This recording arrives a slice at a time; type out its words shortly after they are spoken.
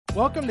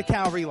Welcome to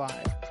Calvary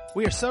Live.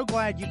 We are so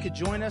glad you could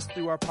join us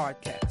through our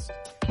podcast.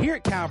 Here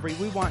at Calvary,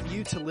 we want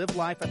you to live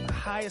life at the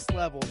highest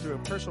level through a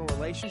personal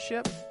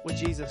relationship with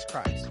Jesus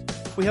Christ.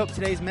 We hope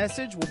today's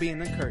message will be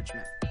an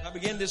encouragement. I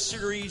began this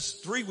series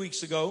 3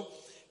 weeks ago,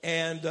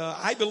 and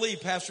I believe,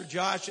 Pastor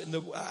Josh,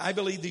 I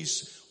believe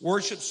these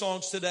worship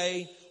songs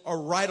today are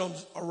right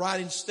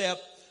in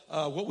step.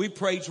 What we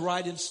pray is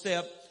right in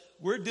step.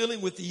 We're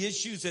dealing with the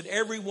issues that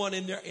everyone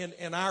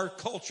in our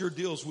culture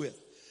deals with.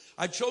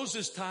 I chose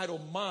this title,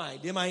 Mind,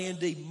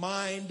 M-I-N-D,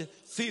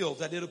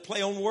 Mindfields. I did a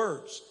play on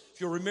words,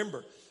 if you'll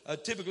remember.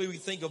 Typically we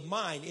think of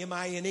mind,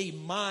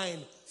 M-I-N-E,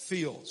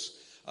 Mindfields.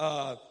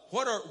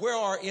 Where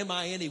are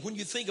M-I-N-E? When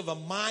you think of a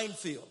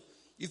minefield,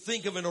 you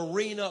think of an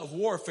arena of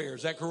warfare.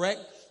 Is that correct?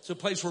 It's a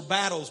place where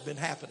battle's been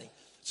happening.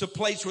 It's a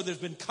place where there's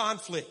been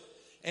conflict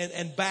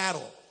and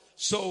battle.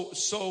 So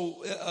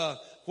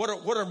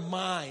what are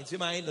mines?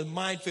 M-I-N-E, the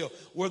minefield,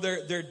 where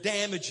they're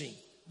damaging,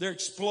 they're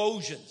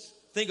explosions.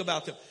 Think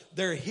about them.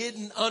 They're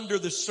hidden under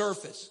the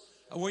surface.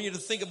 I want you to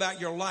think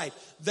about your life.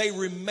 They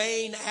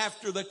remain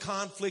after the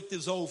conflict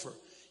is over.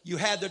 You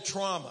had the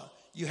trauma.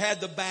 You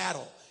had the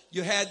battle.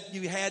 You had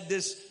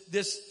this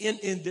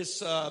incident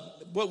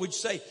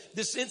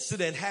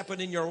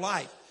happened in your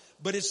life.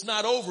 But it's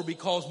not over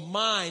because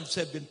mines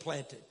have been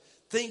planted.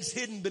 Things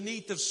hidden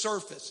beneath the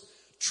surface.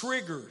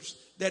 Triggers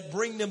that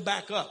bring them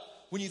back up.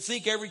 When you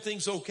think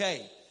everything's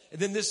okay. And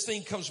then this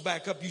thing comes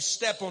back up. You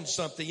step on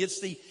something. It's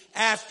the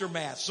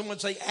aftermath. Someone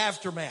say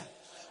aftermath.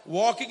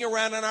 Walking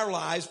around in our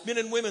lives, men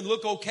and women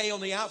look okay on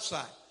the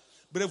outside.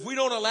 But if we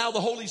don't allow the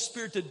Holy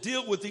Spirit to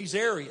deal with these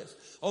areas,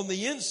 on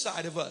the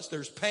inside of us,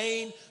 there's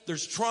pain,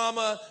 there's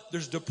trauma,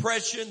 there's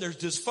depression, there's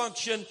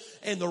dysfunction,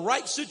 and the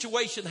right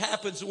situation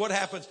happens, what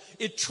happens?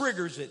 It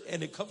triggers it,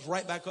 and it comes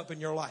right back up in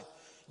your life.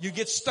 You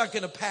get stuck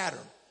in a pattern.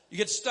 You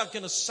get stuck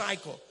in a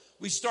cycle.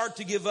 We start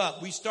to give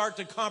up. We start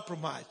to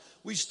compromise.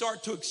 We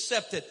start to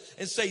accept it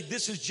and say,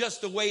 this is just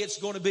the way it's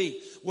going to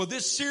be. Well,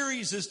 this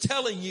series is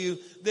telling you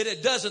that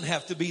it doesn't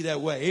have to be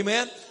that way.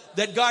 Amen?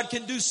 That God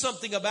can do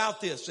something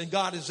about this, and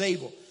God is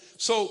able.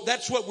 So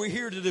that's what we're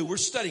here to do. We're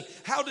studying.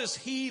 How does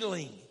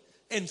healing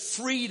and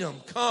freedom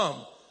come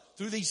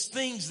through these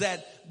things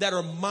that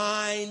are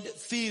mind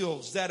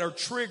fields, that are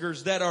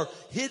triggers, that are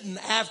hidden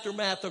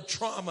aftermath of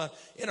trauma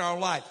in our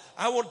life?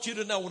 I want you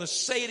to know, I want to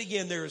say it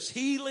again. There is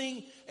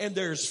healing and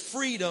there's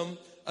freedom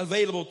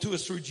available to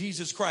us through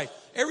Jesus Christ.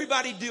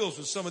 Everybody deals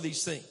with some of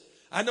these things.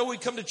 I know we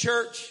come to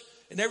church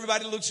and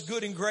everybody looks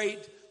good and great,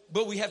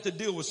 but we have to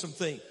deal with some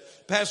things.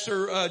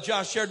 Pastor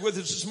Josh shared with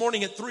us this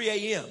morning at 3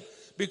 a.m.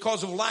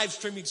 because of live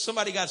streaming,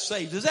 somebody got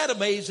saved. Is that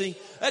amazing?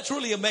 That's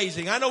really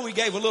amazing. I know we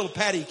gave a little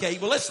patty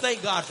cake, but let's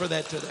thank God for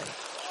that today.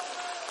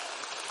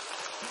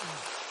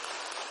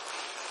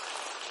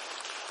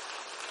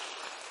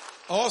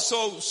 I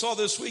also saw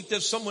this week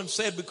that someone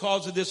said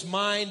because of this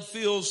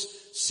Mindfields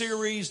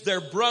series, their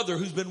brother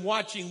who's been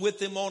watching with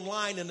them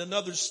online in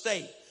another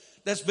state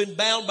that's been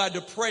bound by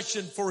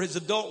depression for his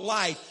adult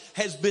life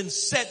has been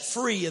set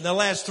free in the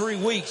last 3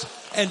 weeks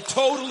and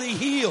totally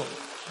healed.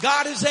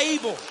 God is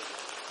able.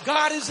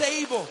 God is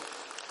able.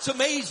 It's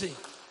amazing.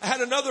 I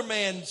had another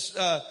man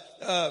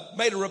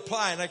made a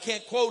reply, and I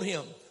can't quote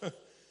him,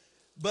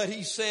 but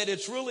he said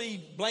it's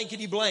really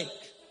blankety blank.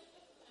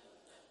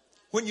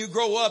 When you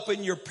grow up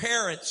and your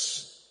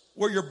parents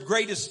were your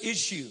greatest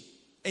issue,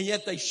 and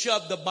yet they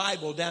shoved the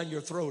Bible down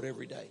your throat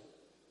every day.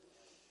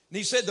 And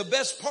he said the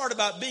best part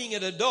about being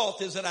an adult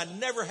is that I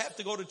never have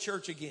to go to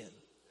church again.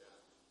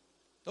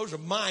 Those are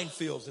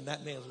minefields in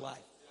that man's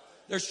life.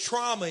 There's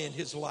trauma in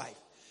his life.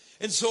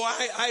 And so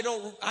I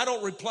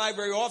don't reply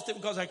very often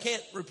because I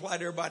can't reply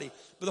to everybody.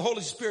 But the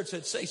Holy Spirit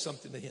said, say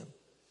something to him.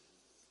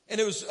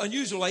 And it was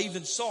unusual. I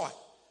even saw it.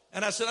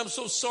 And I said, I'm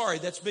so sorry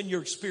that's been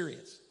your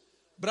experience.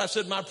 But I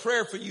said, my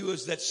prayer for you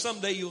is that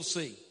someday you'll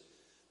see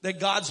that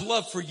God's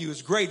love for you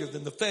is greater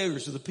than the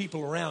failures of the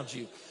people around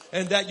you.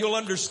 And that you'll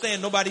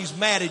understand nobody's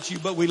mad at you,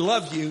 but we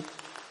love you.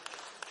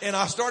 And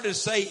I started to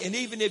say, and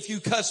even if you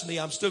cuss me,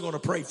 I'm still going to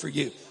pray for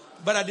you.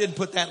 But I didn't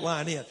put that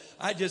line in.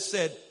 I just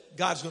said,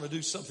 God's going to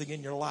do something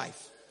in your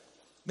life.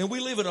 Man, we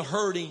live in a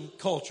hurting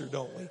culture,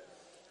 don't we?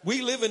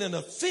 We live in an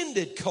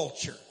offended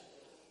culture.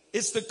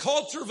 It's the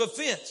culture of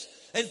offense.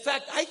 In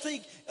fact, I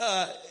think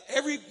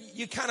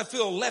you kind of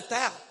feel left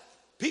out.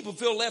 People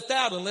feel left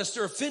out unless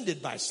they're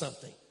offended by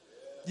something.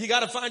 You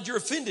got to find your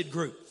offended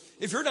group.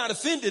 If you're not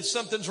offended,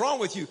 something's wrong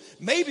with you.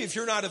 Maybe if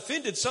you're not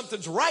offended,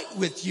 something's right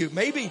with you.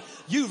 Maybe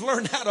you've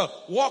learned how to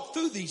walk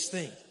through these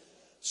things.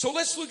 So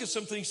let's look at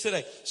some things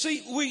today.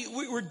 See,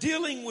 we're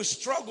dealing with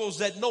struggles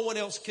that no one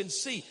else can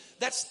see.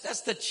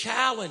 That's the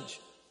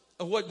challenge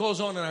of what goes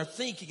on in our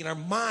thinking and our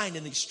mind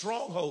and these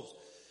strongholds.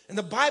 And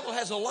the Bible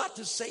has a lot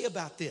to say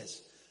about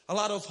this. A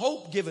lot of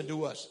hope given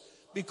to us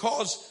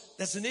because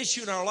that's an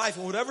issue in our life.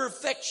 And whatever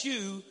affects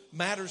you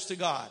matters to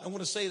God. I want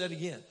to say that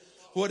again.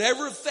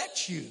 Whatever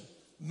affects you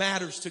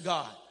matters to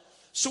God.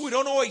 So we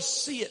don't always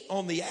see it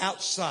on the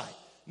outside.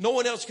 No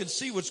one else can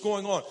see what's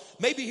going on.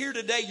 Maybe here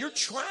today, you're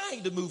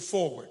trying to move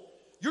forward.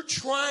 You're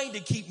trying to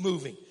keep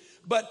moving,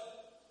 but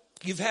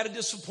you've had a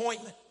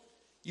disappointment.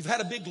 You've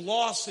had a big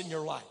loss in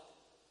your life.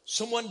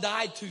 Someone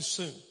died too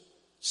soon.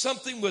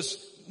 Something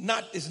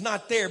is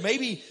not there.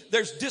 Maybe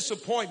there's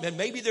disappointment.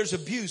 Maybe there's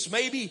abuse.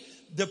 Maybe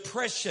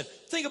depression.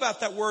 Think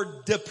about that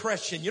word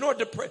depression. You know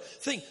what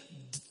think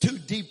to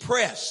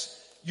depress.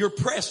 You're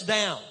pressed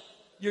down.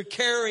 You're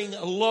carrying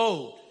a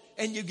load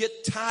and you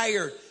get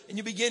tired and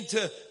you begin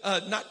to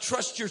not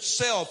trust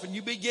yourself and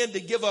you begin to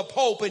give up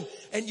hope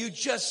and you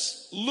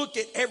just look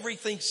at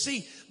everything.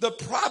 See, the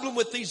problem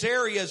with these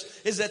areas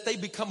is that they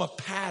become a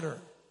pattern.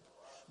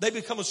 They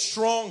become a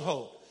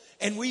stronghold.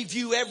 And we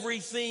view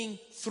everything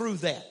through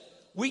that.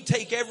 We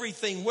take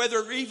everything, whether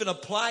it even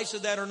applies to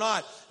that or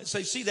not, and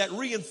say, see, that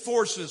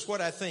reinforces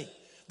what I think.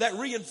 That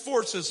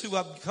reinforces who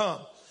I've become.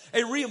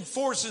 It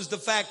reinforces the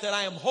fact that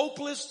I am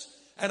hopeless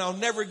and I'll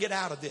never get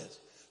out of this.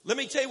 Let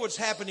me tell you what's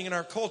happening in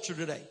our culture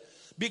today.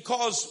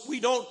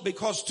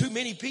 Because too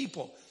many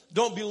people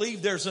don't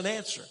believe there's an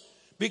answer.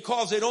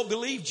 Because they don't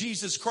believe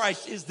Jesus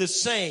Christ is the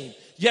same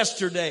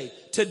yesterday,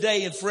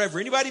 today, and forever.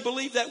 Anybody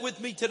believe that with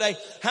me today?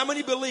 How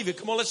many believe it?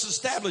 Come on, let's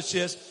establish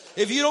this.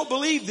 If you don't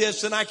believe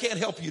this, then I can't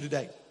help you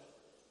today.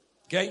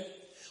 Okay?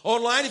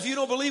 Online, if you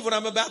don't believe what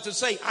I'm about to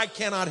say, I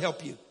cannot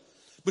help you.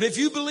 But if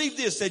you believe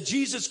this, that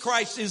Jesus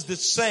Christ is the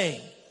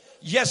same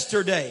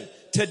yesterday,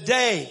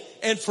 today,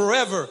 and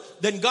forever,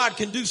 then God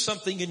can do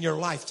something in your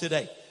life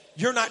today.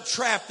 You're not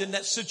trapped in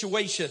that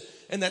situation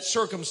and that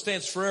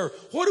circumstance forever.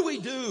 What do we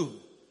do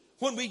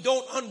when we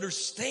don't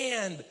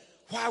understand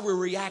why we're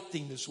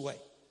reacting this way?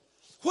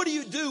 What do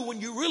you do when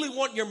you really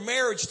want your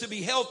marriage to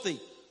be healthy,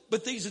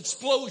 but these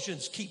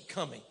explosions keep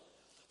coming?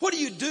 What do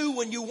you do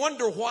when you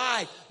wonder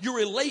why your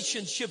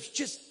relationships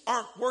just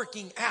aren't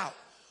working out?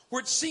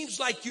 Where it seems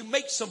like you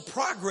make some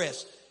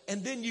progress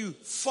and then you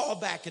fall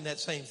back in that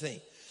same thing.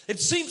 It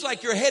seems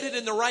like you're headed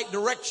in the right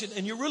direction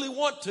and you really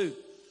want to,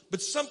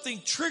 but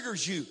something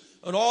triggers you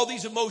and all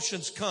these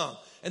emotions come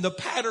and the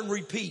pattern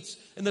repeats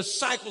and the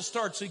cycle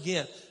starts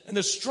again and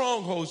the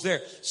stronghold's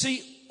there.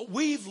 See,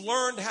 we've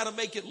learned how to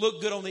make it look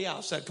good on the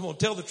outside. Come on,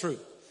 tell the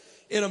truth.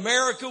 In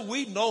America,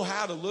 we know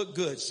how to look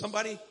good.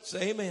 Somebody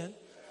say amen.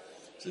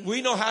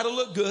 We know how to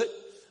look good.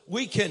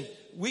 We can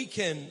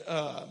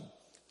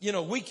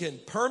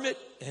perm it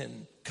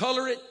and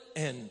color it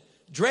and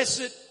dress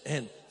it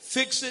and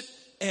fix it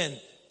and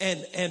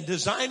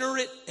designer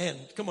it. And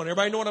come on,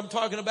 everybody know what I'm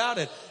talking about?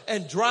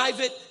 And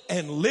drive it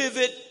and live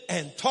it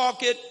and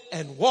talk it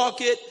and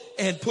walk it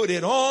and put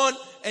it on.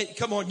 And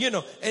come on,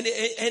 and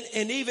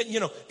even,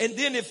 and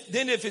then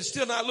if it's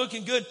still not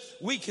looking good,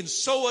 we can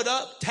sew it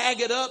up,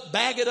 tag it up,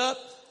 bag it up.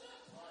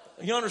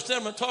 You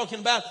understand what I'm talking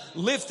about?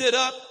 Lift it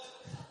up.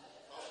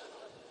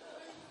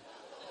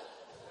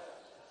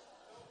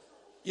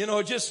 You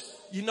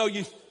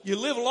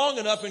live long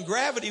enough and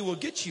gravity will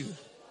get you.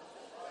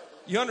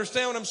 You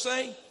understand what I'm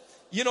saying?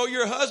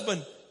 Your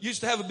husband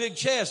used to have a big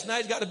chest. Now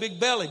he's got a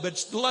big belly,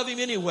 but love him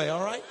anyway.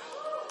 All right.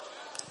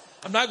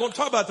 I'm not going to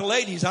talk about the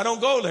ladies. I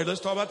don't go there.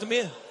 Let's talk about the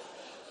men.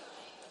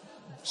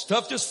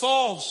 Stuff just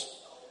falls.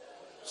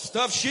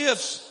 Stuff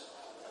shifts.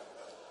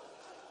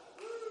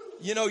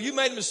 You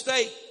made a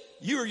mistake.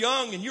 You were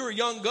young and you were a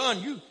young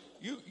gun.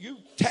 You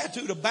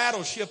tattooed a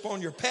battleship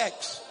on your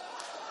pecs.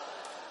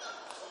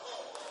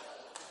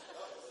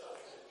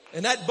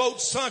 And that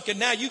boat sunk and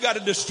now you got a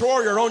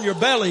destroyer on your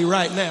belly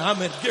right now. I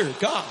mean, dear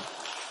God.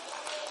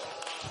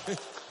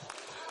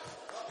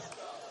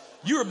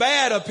 You were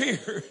bad up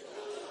here.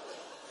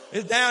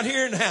 It's down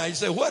here now. You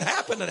say, what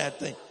happened to that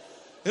thing?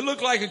 It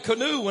looked like a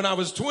canoe when I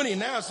was 20.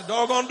 Now it's a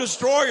doggone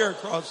destroyer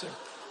across there.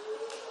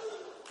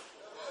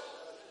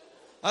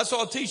 I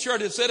saw a t-shirt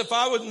that said, if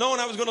I would known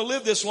I was going to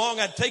live this long,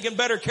 I'd taken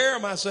better care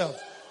of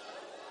myself.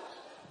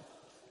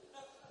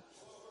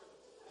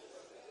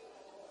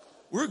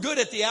 We're good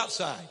at the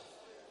outside.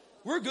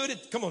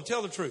 Come on,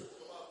 tell the truth.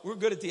 We're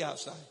good at the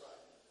outside.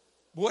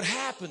 But what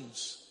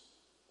happens,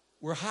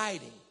 we're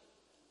hiding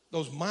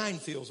those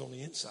minefields on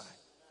the inside.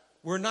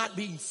 We're not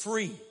being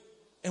free.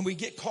 And we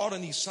get caught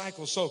in these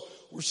cycles. So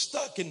we're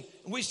stuck and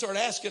we start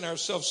asking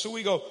ourselves. So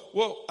we go,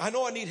 well, I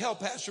know I need help,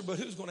 Pastor, but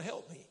who's going to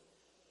help me?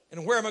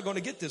 And where am I going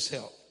to get this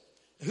help?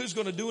 Who's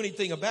going to do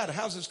anything about it?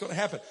 How's this going to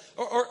happen?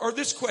 Or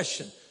this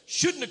question,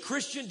 shouldn't a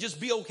Christian just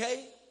be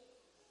okay?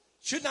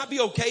 Shouldn't I be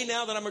okay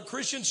now that I'm a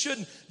Christian?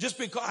 Shouldn't just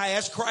because I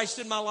ask Christ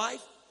in my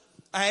life,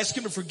 I ask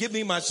him to forgive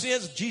me my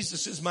sins.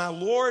 Jesus is my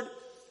Lord.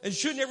 And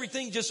shouldn't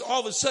everything just all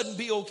of a sudden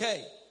be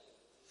okay?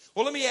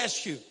 Well, let me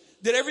ask you,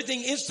 did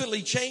everything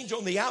instantly change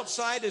on the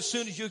outside as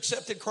soon as you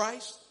accepted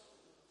Christ?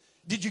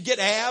 Did you get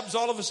abs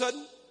all of a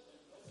sudden?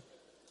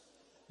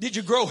 Did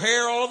you grow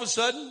hair all of a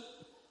sudden?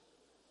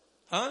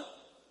 Huh?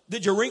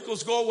 Did your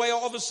wrinkles go away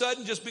all of a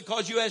sudden just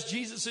because you asked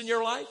Jesus in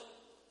your life?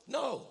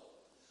 No.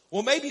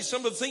 Well, maybe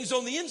some of the things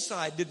on the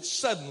inside did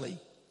suddenly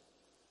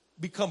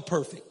become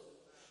perfect.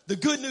 The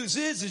good news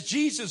is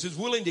Jesus is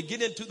willing to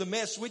get into the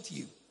mess with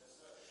you.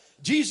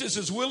 Jesus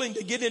is willing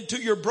to get into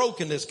your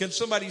brokenness. Can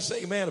somebody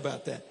say amen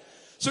about that?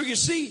 So you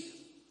see,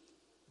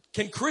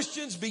 can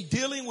Christians be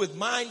dealing with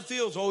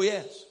minefields? Oh,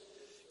 yes.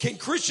 Can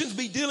Christians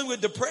be dealing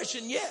with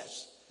depression?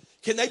 Yes.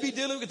 Can they be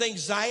dealing with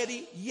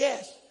anxiety?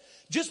 Yes.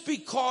 Just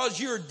because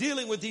you're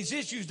dealing with these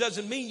issues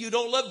doesn't mean you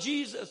don't love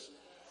Jesus.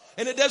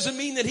 And it doesn't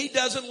mean that he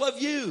doesn't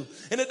love you.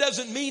 And it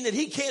doesn't mean that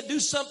he can't do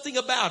something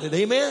about it.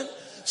 Amen?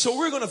 So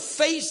we're going to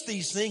face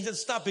these things and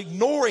stop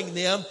ignoring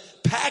them,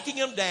 packing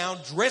them down,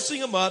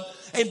 dressing them up,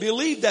 and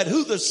believe that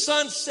who the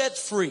Son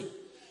sets free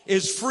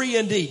is free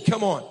indeed.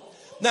 Come on.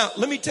 Now,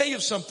 let me tell you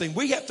something.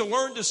 We have to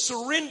learn to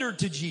surrender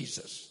to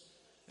Jesus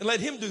and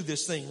let him do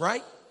this thing,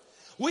 right?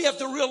 We have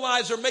to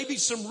realize there may be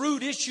some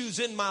root issues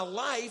in my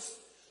life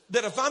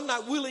that if I'm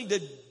not willing to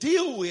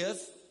deal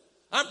with,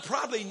 I'm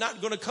probably not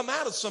going to come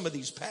out of some of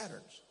these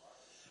patterns.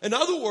 In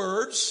other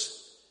words,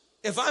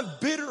 if I'm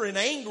bitter and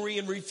angry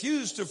and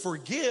refuse to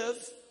forgive,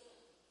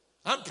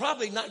 I'm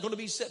probably not going to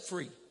be set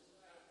free.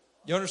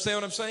 You understand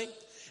what I'm saying?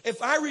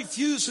 If I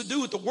refuse to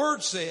do what the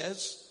word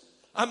says,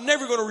 I'm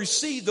never going to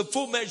receive the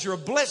full measure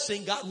of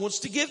blessing God wants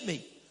to give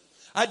me.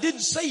 I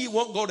didn't say you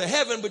won't go to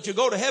heaven, but you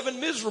go to heaven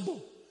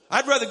miserable.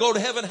 I'd rather go to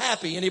heaven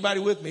happy. Anybody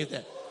with me at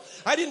that?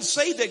 I didn't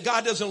say that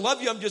God doesn't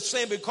love you. I'm just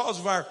saying because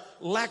of our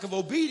lack of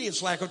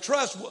obedience, lack of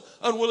trust,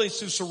 unwillingness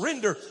to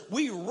surrender,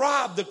 we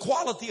rob the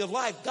quality of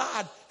life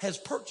God has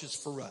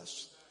purchased for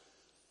us.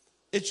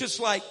 It's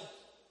just like,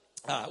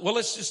 well,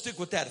 let's just stick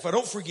with that. If I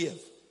don't forgive,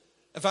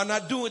 if I'm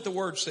not doing what the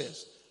word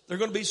says, there are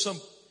going to be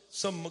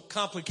some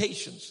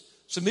complications,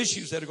 some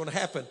issues that are going to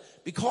happen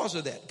because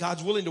of that.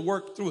 God's willing to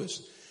work through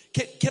us.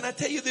 Can I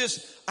tell you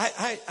this?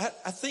 I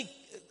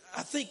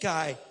think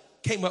I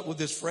came up with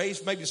this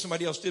phrase. Maybe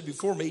somebody else did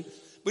before me.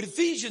 But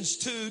Ephesians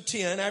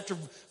 2:10, after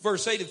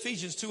verse 8,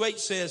 Ephesians 2:8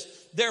 says,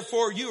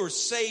 therefore you are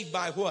saved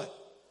by what?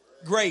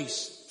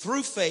 Grace,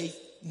 through faith,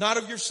 not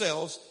of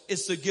yourselves.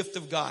 It's the gift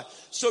of God.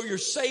 So you're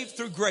saved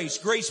through grace.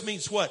 Grace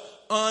means what?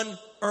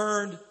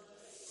 Unearned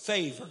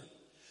favor.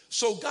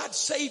 So God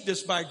saved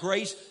us by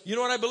grace. You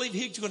know what I believe?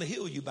 He's going to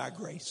heal you by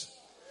grace.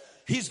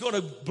 He's going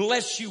to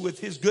bless you with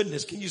his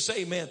goodness. Can you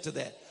say amen to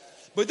that?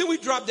 But then we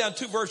drop down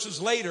 2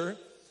 verses later,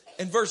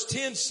 and verse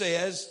 10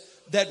 says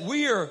that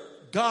we are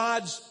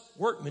God's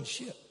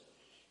workmanship.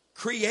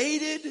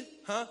 Created,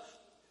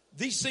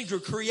 These things are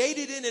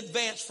created in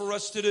advance for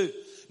us to do.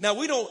 Now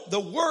the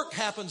work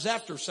happens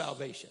after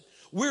salvation.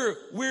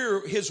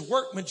 We're his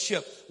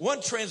workmanship.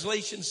 One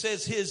translation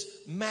says his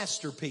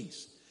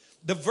masterpiece.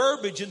 The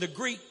verbiage in the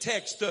Greek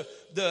text,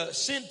 the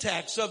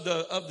syntax of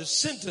the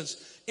sentence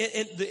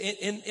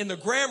in the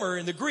grammar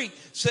in the Greek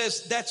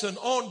says that's an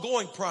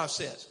ongoing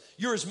process.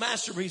 You're his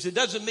masterpiece. It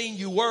doesn't mean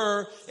you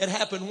were. It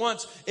happened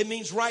once. It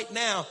means right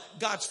now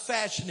God's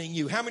fashioning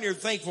you. How many are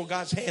thankful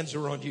God's hands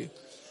are on you?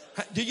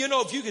 Do you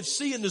know if you could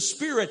see in the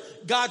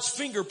spirit, God's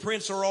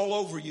fingerprints are all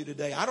over you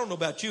today? I don't know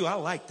about you. I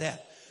like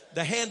that.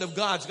 The hand of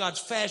God's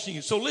fashioning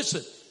you. So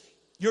listen,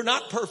 you're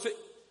not perfect.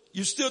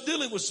 You're still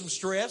dealing with some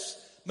stress,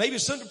 maybe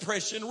some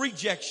depression,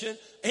 rejection,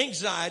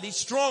 anxiety,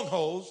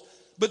 strongholds.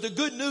 But the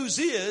good news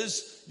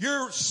is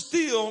you're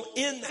still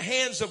in the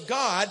hands of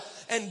God,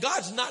 and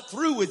God's not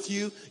through with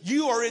you.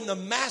 You are in the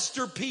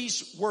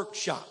masterpiece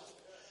workshop.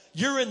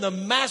 You're in the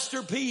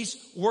masterpiece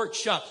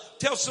workshop.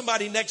 Tell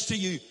somebody next to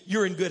you,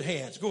 you're in good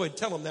hands. Go ahead and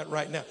tell them that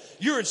right now.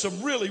 You're in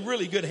some really,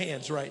 really good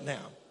hands right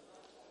now.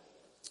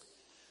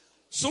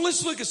 So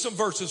let's look at some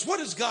verses. What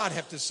does God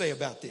have to say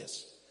about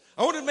this?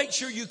 I want to make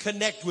sure you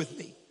connect with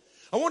me.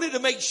 I wanted to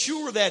make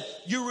sure that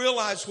you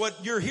realize what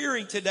you're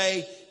hearing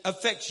today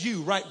affects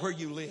you right where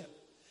you live.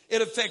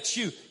 It affects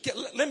you.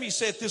 Let me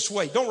say it this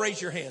way. Don't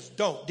raise your hands.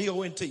 Don't.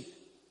 D-O-N-T.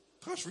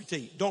 Apostrophe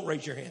T. Don't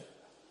raise your hand.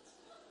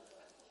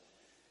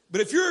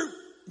 But if your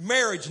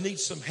marriage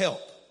needs some help,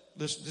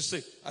 listen, just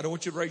see, I don't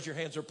want you to raise your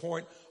hands or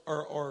point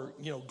or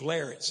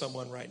glare at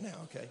someone right now,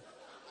 okay?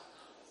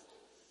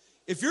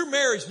 If your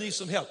marriage needs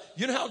some help,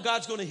 you know how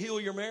God's going to heal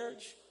your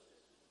marriage?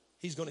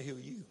 He's going to heal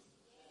you.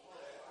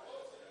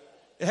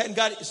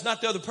 It's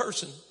not the other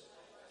person.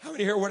 How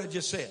many hear what I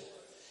just said?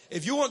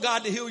 If you want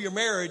God to heal your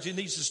marriage, it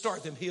needs to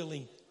start them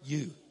healing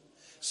you.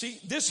 See,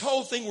 this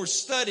whole thing we're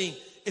studying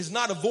is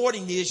not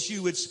avoiding the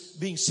issue. It's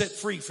being set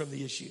free from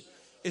the issue.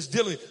 It's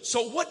dealing.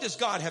 So what does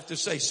God have to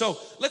say? So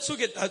let's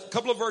look at a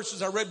couple of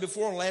verses I read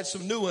before and I'll add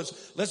some new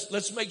ones.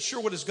 Let's make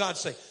sure what does God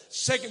say.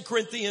 2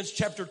 Corinthians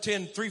chapter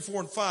 10, 3,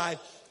 4, and 5,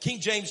 King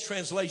James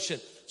translation.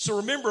 So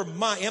remember,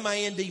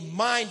 M-I-N-D,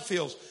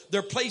 Mindfields.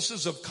 They're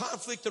places of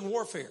conflict and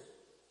warfare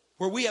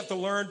where we have to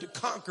learn to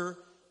conquer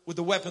with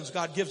the weapons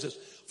God gives us.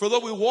 For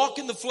though we walk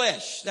in the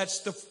flesh, that's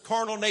the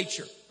carnal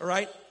nature, all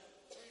right?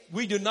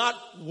 We do not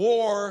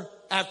war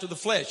after the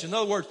flesh. In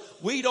other words,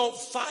 we don't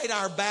fight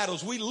our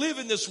battles. We live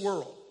in this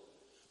world,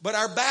 but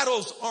our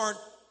battles aren't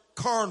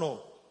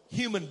carnal,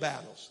 human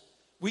battles.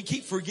 We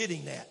keep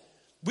forgetting that.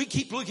 We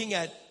keep looking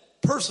at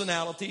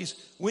personalities.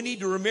 We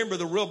need to remember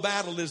the real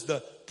battle is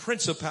the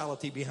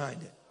principality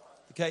behind it.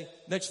 Okay,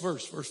 next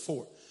verse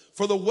 4.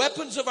 For the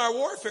weapons of our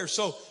warfare.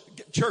 So,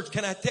 church,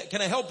 can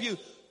I help you?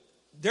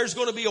 There's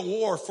going to be a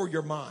war for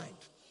your mind.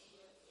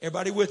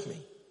 Everybody with me?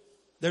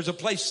 There's a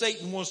place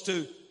Satan wants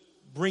to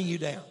bring you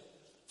down.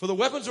 For the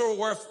weapons of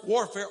our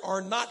warfare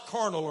are not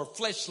carnal or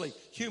fleshly,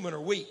 human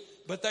or weak,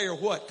 but they are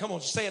what? Come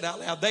on, say it out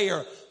loud. They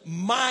are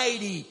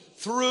mighty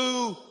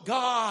through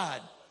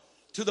God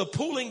to the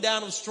pulling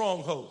down of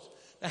strongholds.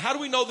 Now, how do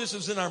we know this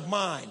is in our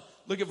mind?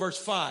 Look at verse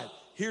 5.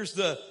 Here's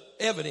the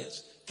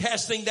evidence.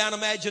 Casting down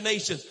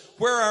imaginations.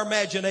 Where are our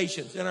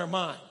imaginations? In our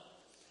mind.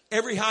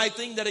 Every high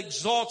thing that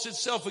exalts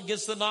itself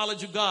against the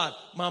knowledge of God,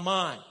 my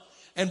mind.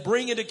 And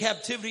bring into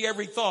captivity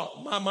every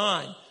thought, my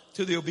mind,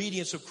 to the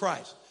obedience of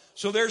Christ.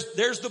 So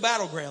there's the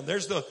battleground.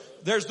 There's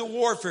the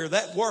warfare.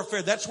 That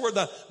warfare, that's where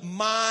the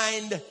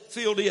mind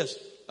field is.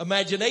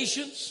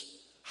 Imaginations,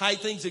 high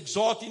things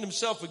exalting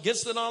themselves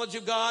against the knowledge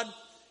of God,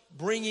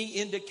 bringing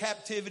into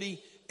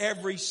captivity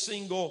every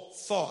single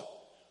thought.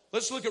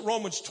 Let's look at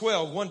Romans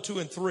 12, 1, 2,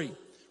 and 3.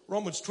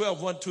 Romans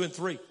 12, 1, 2, and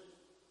 3.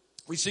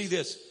 We see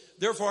this.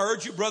 Therefore, I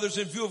urge you, brothers,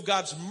 in view of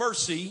God's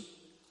mercy.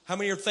 How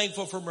many are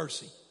thankful for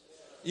mercy?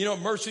 You know,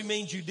 mercy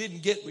means you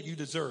didn't get what you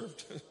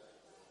deserved.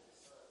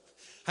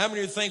 How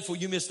many are thankful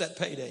you missed that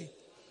payday?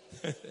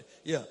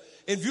 Yeah.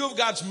 In view of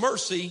God's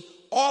mercy,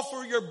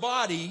 offer your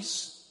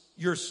bodies,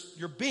 your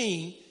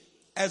being,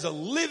 as a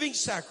living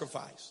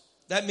sacrifice.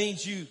 That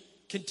means you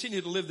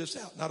continue to live this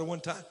out, not at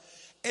one time.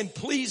 And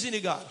pleasing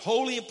to God,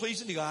 holy and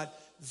pleasing to God.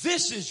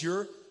 This is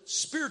your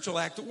spiritual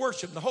act of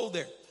worship. Now hold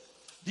there.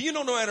 Do you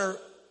know, no matter,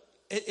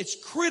 it's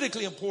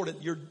critically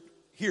important you're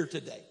here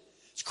today.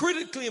 It's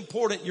critically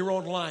important you're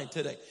online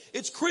today.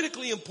 It's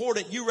critically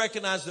important you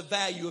recognize the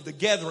value of the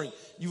gathering.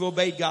 You've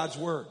obeyed God's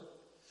word.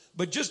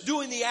 But just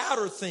doing the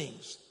outer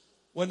things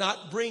will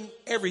not bring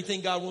everything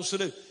God wants to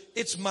do.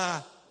 It's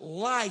my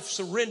life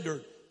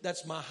surrendered.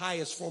 That's my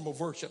highest form of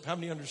worship. How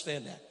many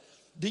understand that?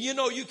 Do you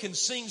know you can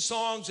sing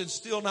songs and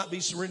still not be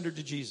surrendered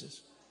to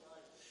Jesus?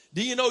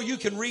 Do you know you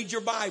can read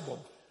your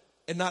Bible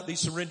and not be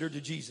surrendered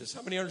to Jesus?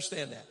 How many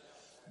understand that?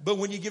 But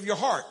when you give your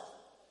heart,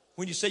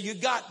 when you say, you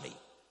got me,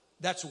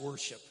 that's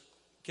worship.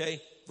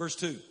 Okay? Verse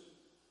 2.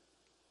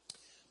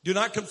 Do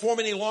not conform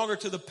any longer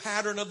to the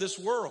pattern of this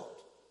world.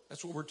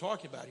 That's what we're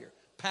talking about here.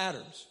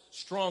 Patterns,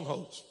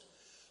 strongholds.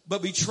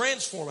 But be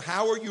transformed.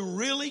 How are you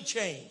really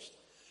changed?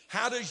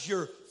 How does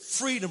your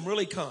freedom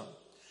really come?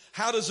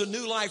 How does a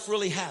new life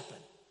really happen?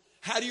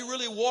 How do you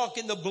really walk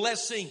in the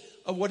blessing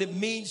of what it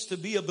means to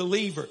be a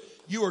believer?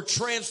 You are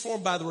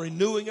transformed by the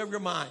renewing of your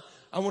mind.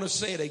 I want to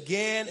say it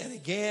again and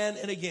again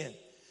and again.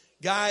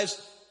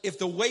 Guys, if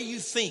the way you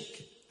think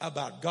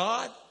about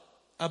God,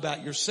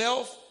 about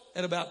yourself,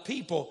 and about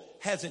people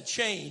hasn't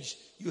changed,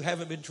 you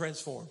haven't been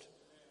transformed.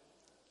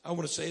 I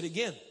want to say it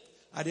again.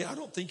 I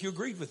don't think you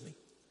agreed with me.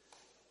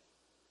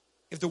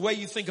 If the way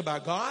you think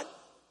about God,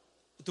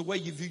 if the way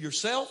you view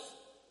yourself,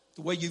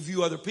 the way you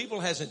view other people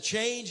hasn't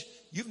changed,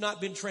 you've not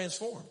been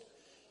transformed.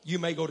 You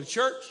may go to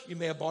church. You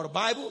may have bought a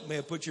Bible. You may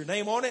have put your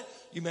name on it.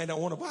 You may not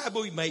want a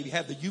Bible. You may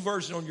have the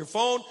YouVersion on your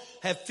phone,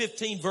 have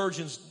 15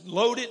 versions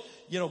loaded,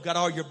 got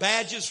all your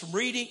badges from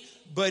reading.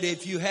 But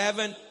if you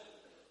haven't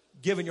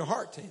given your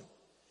heart to Him,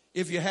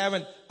 if you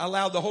haven't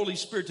allowed the Holy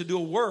Spirit to do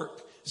a work,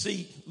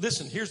 see,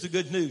 listen, here's the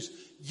good news.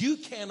 You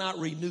cannot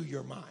renew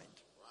your mind.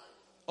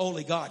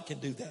 Only God can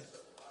do that.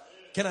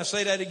 Can I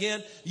say that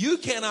again? You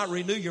cannot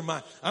renew your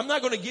mind. I'm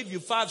not going to give you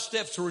 5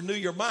 steps to renew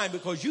your mind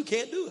because you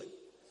can't do it.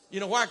 You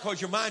know why? Because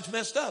your mind's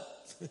messed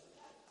up.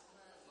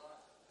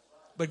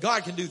 But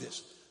God can do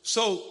this.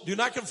 So do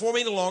not conform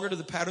any longer to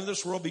the pattern of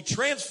this world. Be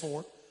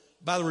transformed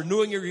by the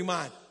renewing of your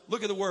mind.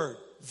 Look at the word.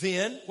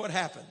 Then what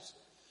happens?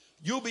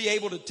 You'll be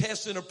able to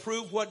test and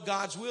approve what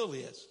God's will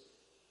is.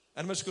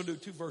 And I'm just going to do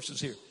 2 verses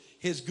here.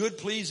 His good,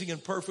 pleasing,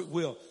 and perfect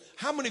will.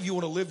 How many of you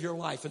want to live your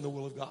life in the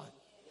will of God?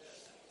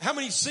 How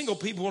many single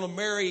people want to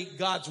marry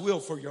God's will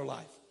for your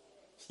life?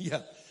 Yeah.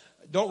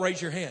 Don't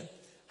raise your hand.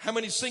 How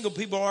many single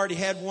people already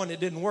had one that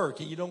didn't work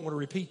and you don't want to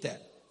repeat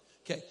that?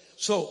 Okay.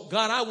 So,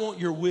 God, I want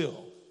your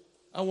will.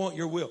 I want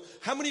your will.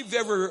 How many of you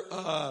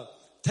ever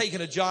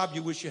taken a job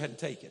you wish you hadn't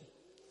taken?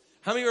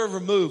 How many of you ever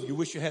moved you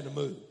wish you hadn't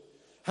moved?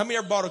 How many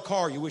ever bought a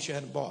car you wish you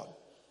hadn't bought?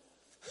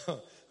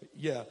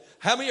 Yeah.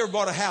 How many ever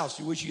bought a house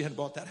you wish you hadn't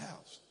bought that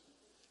house?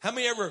 How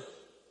many ever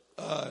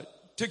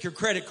took your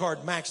credit card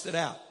and maxed it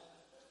out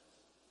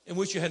and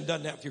wish you hadn't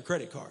done that with your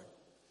credit card?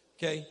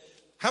 Okay.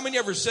 How many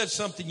ever said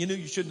something you knew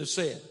you shouldn't have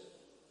said,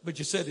 but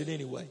you said it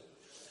anyway?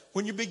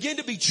 When you begin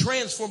to be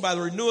transformed by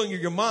the renewing of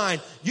your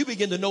mind, you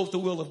begin to know what the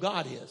will of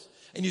God is.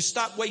 And you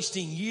stop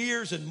wasting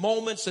years and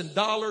moments and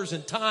dollars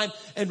and time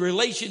and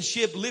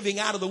relationship living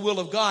out of the will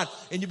of God.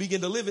 And you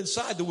begin to live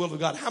inside the will of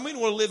God. How many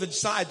want to live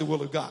inside the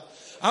will of God?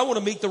 I want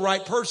to meet the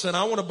right person.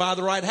 I want to buy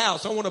the right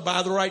house. I want to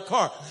buy the right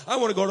car. I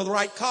want to go to the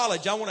right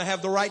college. I want to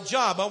have the right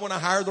job. I want to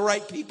hire the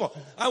right people.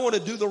 I want to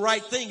do the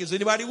right thing. Is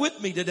anybody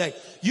with me today?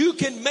 You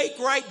can make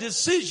right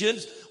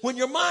decisions when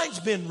your mind's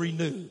been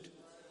renewed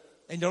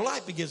and your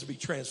life begins to be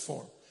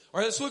transformed. All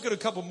right, let's look at a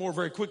couple more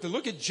very quickly.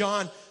 Look at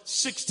John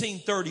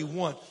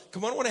 16:31.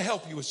 Come on, I want to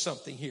help you with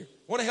something here.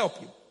 I want to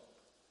help you.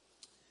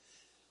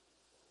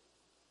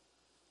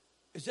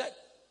 Is that,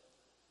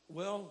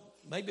 well,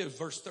 maybe it was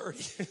verse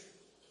 30.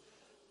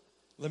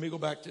 Let me go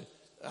back to,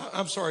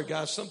 I'm sorry,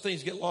 guys. Some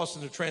things get lost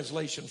in the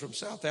translation from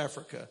South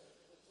Africa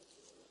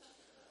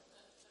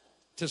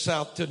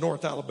to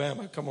North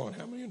Alabama. Come on,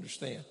 how many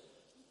understand?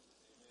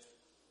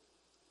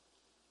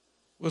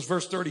 It was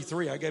verse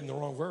 33. I gave him the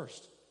wrong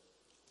verse.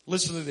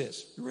 Listen to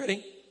this. You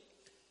ready?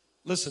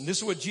 Listen, this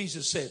is what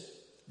Jesus said.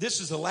 This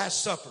is the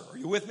Last Supper. Are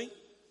you with me?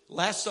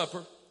 Last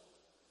Supper.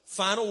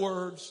 Final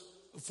words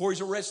before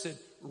he's arrested.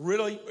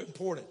 Really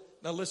important.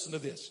 Now listen to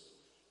this.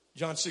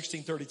 John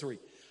 16:33.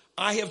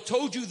 I have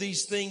told you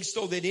these things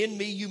so that in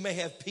me you may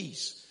have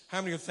peace.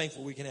 How many are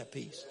thankful we can have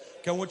peace?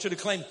 Okay, I want you to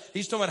claim.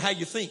 He's talking about how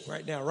you think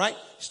right now, right?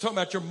 He's talking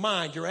about your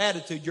mind, your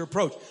attitude, your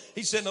approach.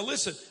 He said, now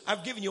listen,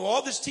 I've given you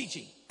all this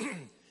teaching.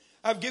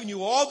 I've given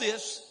you all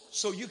this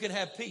so you can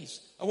have peace.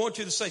 I want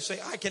you to say,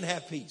 I can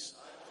have peace.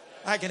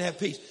 I can have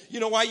peace. You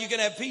know why you can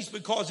have peace?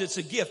 Because it's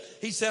a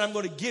gift. He said, I'm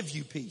going to give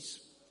you peace.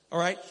 All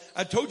right.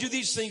 I told you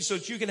these things so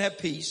that you can have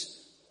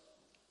peace.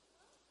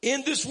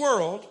 In this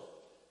world,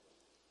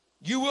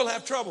 you will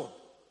have trouble.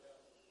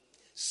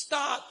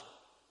 Stop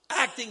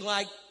acting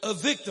like a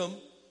victim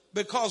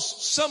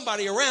because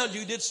somebody around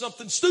you did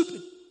something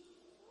stupid.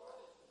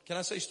 Can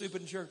I say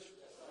stupid in church?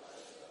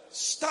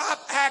 Stop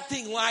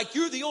acting like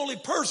you're the only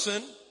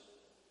person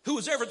who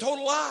has ever told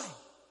a lie.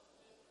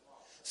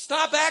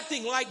 Stop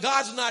acting like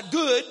God's not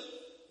good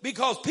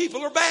because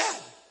people are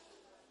bad.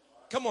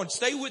 Come on,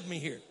 stay with me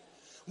here.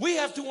 We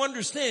have to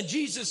understand,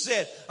 Jesus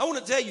said, I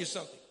want to tell you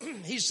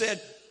something. He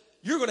said,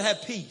 you're going to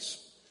have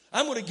peace.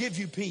 I'm going to give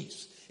you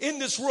peace. In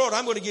this world,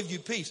 I'm going to give you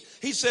peace.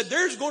 He said,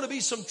 there's going to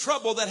be some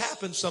trouble that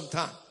happens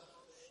sometime.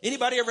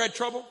 Anybody ever had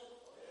trouble?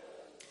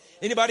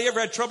 Anybody ever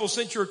had trouble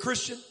since you're a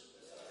Christian?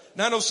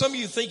 Now, I know some of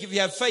you think if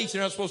you have faith,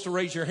 you're not supposed to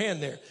raise your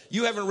hand there.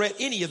 You haven't read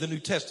any of the New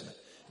Testament.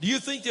 Do you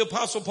think the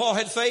Apostle Paul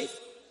had faith?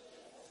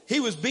 He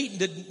was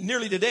beaten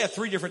nearly to death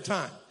 3 different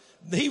times.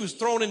 He was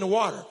thrown in the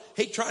water.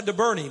 He tried to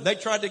burn him. They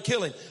tried to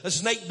kill him. A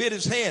snake bit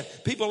his hand.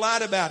 People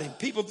lied about him.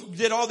 People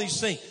did all these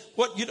things.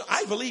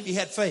 I believe he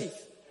had faith.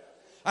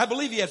 I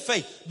believe he had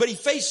faith. But he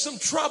faced some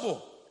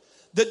trouble.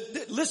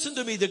 Listen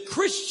to me. The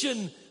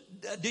Christian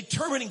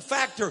determining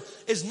factor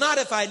is not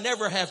if I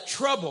never have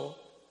trouble.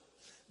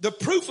 The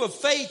proof of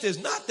faith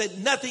is not that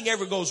nothing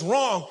ever goes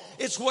wrong.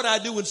 It's what I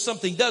do when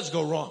something does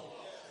go wrong.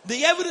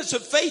 The evidence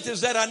of faith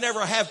is that I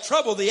never have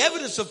trouble. The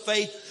evidence of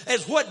faith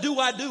is what do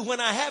I do when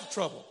I have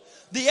trouble.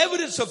 The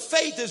evidence of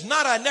faith is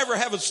not I never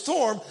have a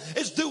storm.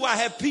 It's do I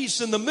have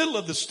peace in the middle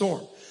of the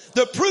storm.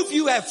 The proof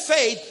you have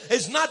faith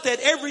is not that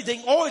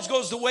everything always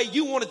goes the way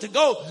you want it to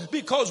go,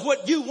 because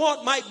what you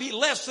want might be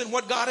less than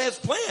what God has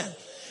planned.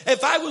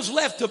 If I was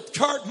left to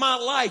chart my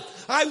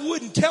life, I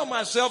wouldn't tell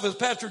myself, as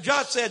Pastor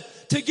Josh said,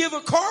 to give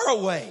a car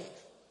away.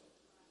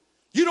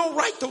 You don't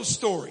write those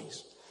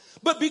stories.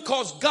 But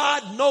because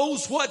God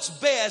knows what's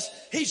best,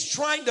 He's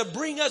trying to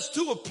bring us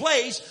to a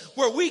place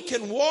where we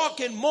can walk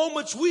in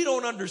moments we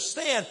don't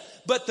understand,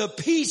 but the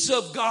peace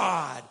of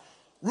God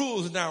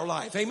rules in our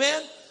life.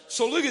 Amen?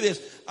 So look at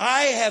this.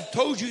 I have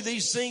told you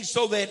these things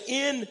so that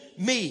in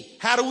me,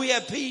 how do we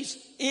have peace?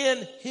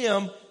 In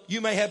Him you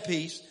may have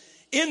peace.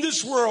 In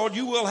this world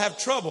you will have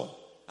trouble.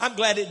 I'm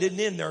glad it didn't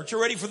end there. Aren't you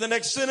ready for the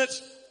next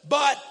sentence?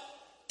 But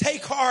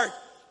take heart.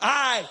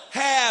 I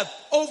have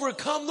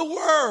overcome the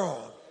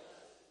world.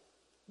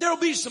 There'll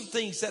be some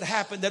things that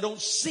happen that don't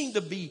seem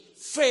to be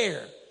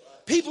fair.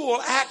 People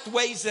will act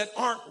ways that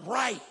aren't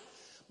right.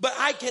 But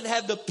I can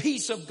have the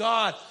peace of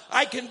God.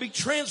 I can be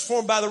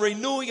transformed by the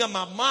renewing of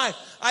my mind.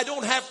 I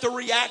don't have to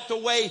react the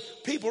way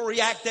people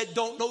react that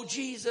don't know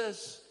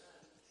Jesus.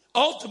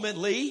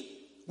 Ultimately,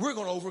 we're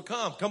going to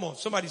overcome. Come on,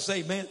 somebody say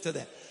amen to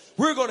that.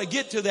 We're going to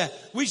get to that.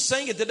 We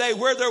sang it today.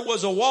 Where there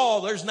was a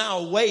wall, there's now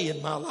a way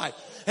in my life.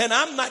 And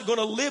I'm not going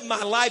to live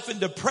my life in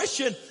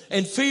depression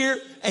and fear,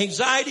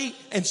 anxiety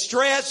and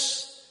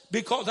stress,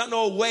 because I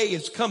know a way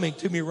is coming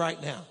to me right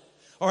now.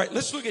 All right,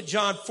 let's look at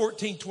John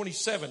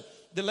 14:27.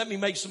 Then let me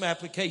make some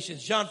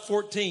applications. John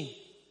 14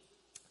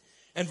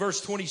 and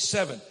verse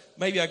 27.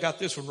 Maybe I got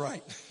this one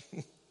right.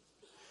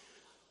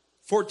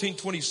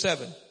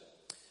 14:27.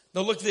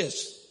 Now look at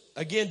this.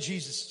 Again,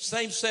 Jesus,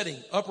 same setting,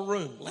 upper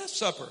room, Last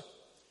Supper.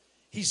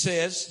 He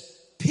says,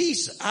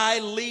 peace I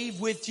leave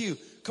with you.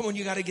 Come on,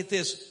 you got to get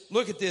this.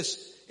 Look at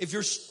this. If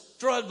you're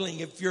struggling,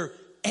 if you're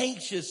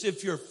anxious,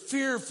 if you're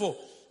fearful,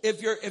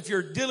 if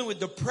you're dealing with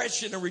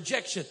depression or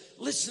rejection,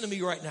 listen to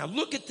me right now.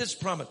 Look at this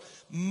promise.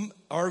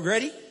 Are you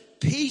ready?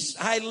 Peace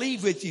I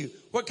leave with you.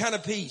 What kind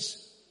of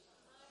peace?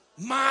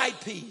 My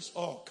peace.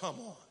 Oh, come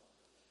on.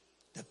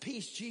 The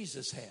peace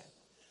Jesus had.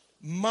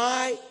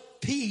 My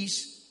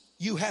peace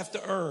you have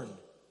to earn.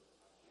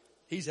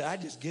 He said, I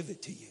just give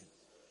it to you.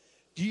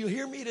 Do you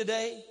hear me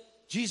today?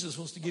 Jesus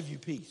wants to give you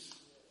peace.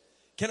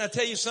 Can I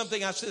tell you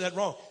something? I said that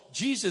wrong.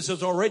 Jesus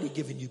has already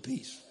given you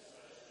peace.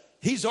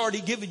 He's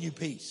already given you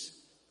peace.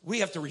 We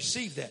have to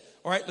receive that.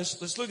 All right,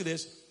 let's look at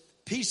this.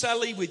 Peace I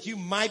leave with you.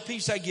 My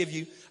peace I give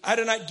you. I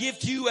do not give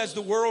to you as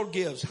the world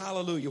gives.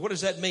 Hallelujah. What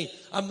does that mean?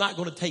 I'm not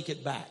going to take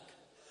it back.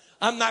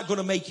 I'm not going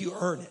to make you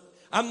earn it.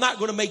 I'm not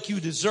going to make you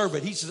deserve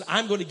it. He says,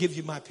 I'm going to give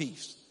you my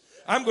peace.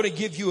 I'm going to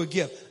give you a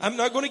gift. I'm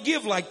not going to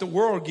give like the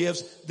world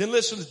gives. Then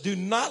listen, do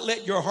not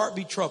let your heart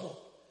be troubled.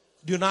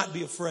 Do not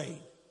be afraid.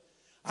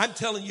 I'm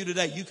telling you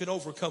today, you can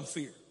overcome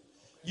fear.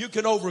 You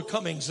can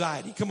overcome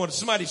anxiety. Come on,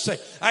 somebody say,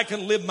 I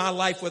can live my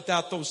life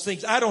without those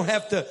things. I don't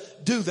have to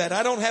do that.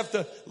 I don't have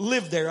to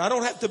live there. I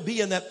don't have to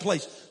be in that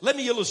place. Let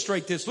me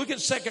illustrate this. Look at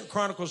 2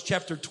 Chronicles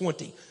chapter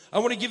 20. I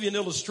want to give you an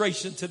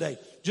illustration today,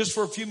 just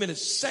for a few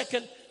minutes. 2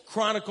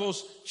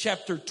 Chronicles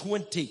chapter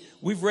 20.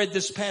 We've read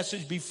this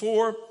passage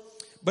before,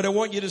 but I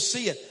want you to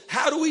see it.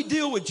 How do we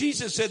deal with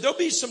Jesus said, there'll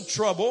be some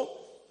trouble,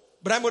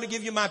 but I'm going to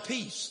give you my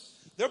peace.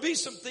 There'll be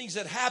some things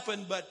that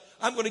happen, but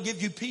I'm going to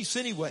give you peace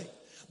anyway.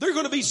 There are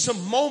going to be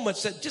some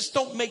moments that just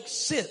don't make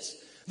sense.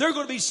 There are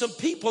going to be some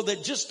people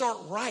that just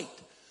aren't right.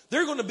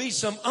 There are going to be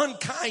some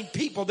unkind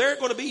people. There are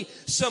going to be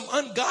some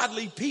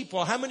ungodly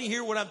people. How many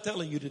hear what I'm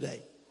telling you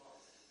today?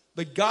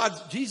 But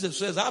Jesus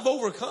says, I've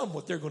overcome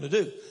what they're going to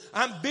do.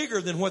 I'm bigger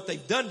than what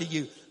they've done to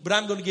you, but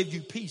I'm going to give you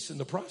peace in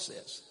the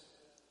process.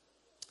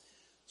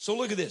 So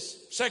look at this.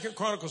 2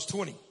 Chronicles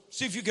 20.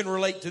 See if you can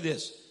relate to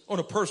this on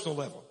a personal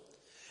level.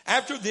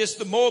 After this,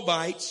 the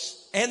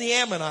Moabites and the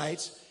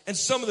Ammonites and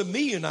some of the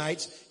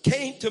Meunites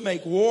came to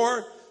make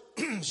war,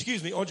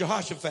 on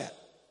Jehoshaphat.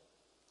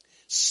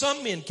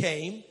 Some men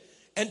came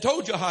and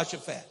told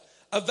Jehoshaphat,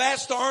 a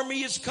vast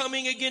army is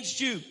coming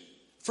against you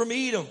from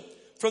Edom,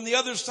 from the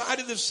other side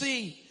of the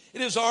sea.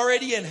 It is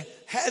already in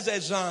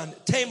Hazazon,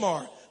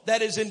 Tamar,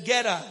 that is in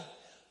Gedai.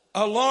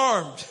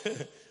 Alarmed.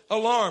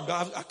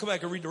 I'll come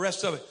back and read the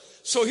rest of it.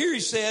 So here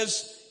he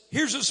says,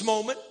 here's this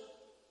moment.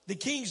 The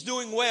king's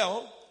doing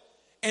well,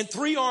 and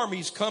 3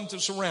 armies come to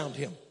surround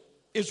him.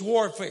 It's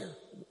warfare,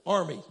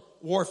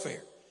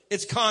 warfare.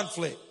 It's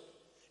conflict.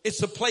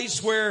 It's a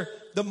place where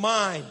the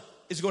mind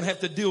is going to have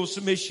to deal with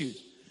some issues.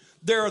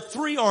 There are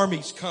 3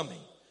 armies coming.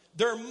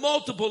 There are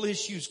multiple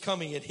issues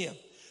coming at him.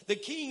 The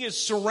king is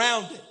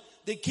surrounded.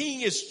 The king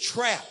is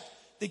trapped.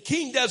 The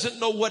king doesn't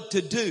know what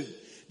to do.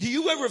 Do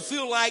you ever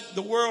feel like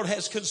the world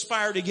has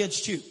conspired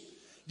against you?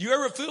 Do you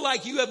ever feel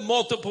like you have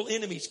multiple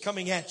enemies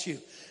coming at you?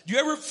 Do you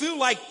ever feel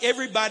like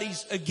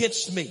everybody's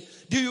against me?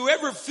 Do you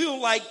ever feel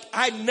like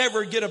I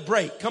never get a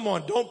break? Come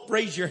on, don't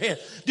raise your hand.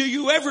 Do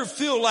you ever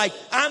feel like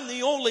I'm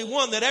the only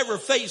one that ever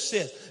faced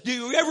this? Do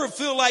you ever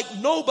feel like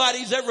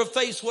nobody's ever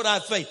faced what I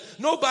faced?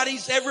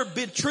 Nobody's ever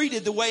been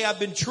treated the way I've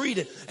been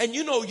treated. And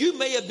you know, you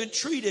may have been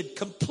treated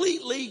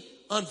completely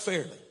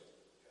unfairly,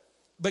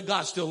 but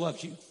God still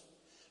loves you.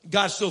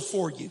 God's still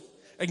for you,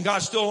 and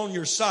God's still on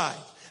your side.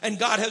 And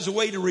God has a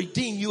way to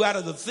redeem you out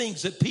of the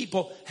things that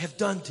people have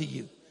done to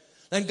you.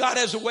 And God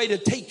has a way to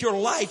take your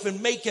life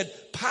and make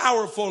it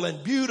powerful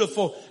and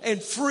beautiful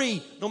and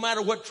free, no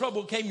matter what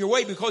trouble came your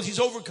way, because he's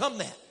overcome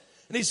that.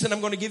 And he said,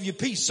 I'm going to give you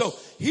peace. So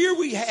here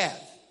we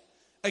have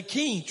a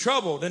king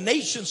troubled, a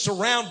nation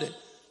surrounded,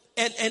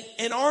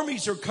 and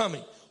armies are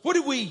coming. What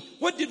did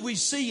we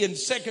see in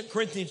 2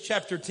 Corinthians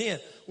chapter 10?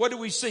 What did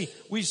we see?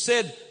 We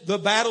said the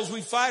battles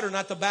we fight are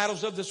not the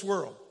battles of this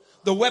world.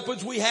 The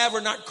weapons we have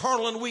are not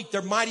carnal and weak.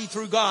 They're mighty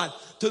through God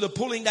to the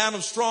pulling down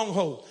of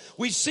strongholds.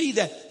 We see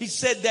that he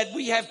said that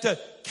we have to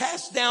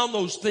cast down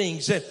those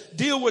things and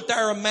deal with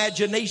our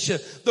imagination.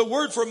 The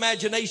word for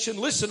imagination,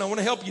 listen, I want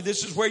to help you.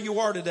 This is where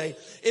you are today,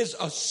 is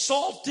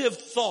assaultive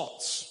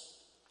thoughts,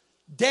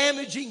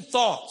 damaging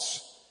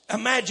thoughts,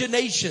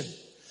 imagination.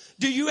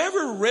 Do you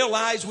ever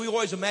realize we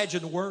always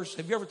imagine the worst?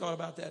 Have you ever thought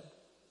about that?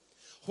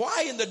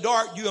 Why in the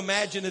dark do you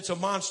imagine it's a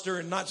monster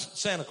and not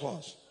Santa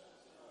Claus?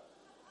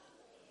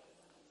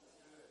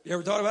 You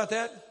ever thought about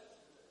that?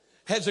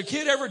 Has a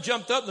kid ever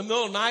jumped up in the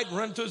middle of the night and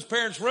run to his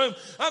parents' room?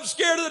 I'm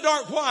scared of the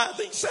dark. Why? I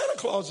think Santa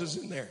Claus is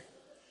in there.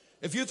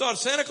 If you thought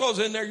Santa Claus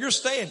is in there, you're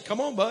staying. Come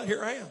on, bud.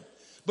 Here I am.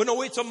 But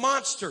no, it's a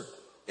monster.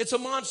 It's a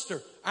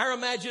monster. Our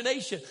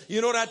imagination.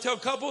 You know what I tell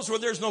couples? Where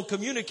there's no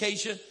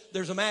communication,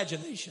 there's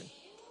imagination.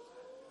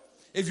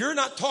 If you're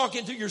not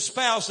talking to your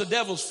spouse, the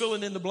devil's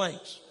filling in the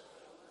blanks.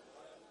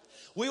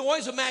 We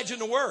always imagine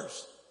the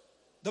worst.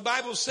 The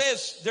Bible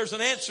says there's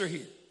an answer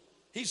here.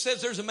 He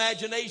says there's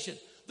imagination.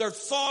 There are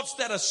thoughts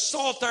that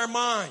assault our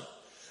mind.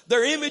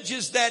 There are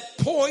images that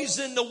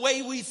poison the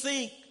way we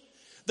think.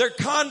 There are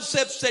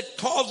concepts that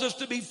cause us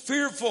to be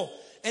fearful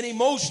and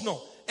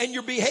emotional. And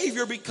your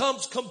behavior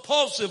becomes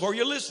compulsive. Are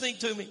you listening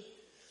to me?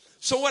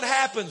 So what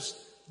happens?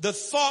 The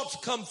thoughts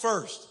come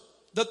first.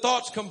 The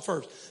thoughts come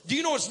first. Do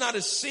you know it's not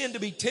a sin to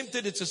be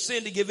tempted? It's a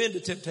sin to give in to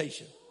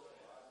temptation.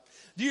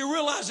 Do you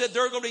realize that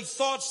there are going to be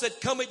thoughts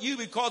that come at you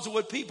because of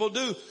what people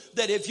do,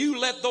 that if you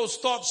let those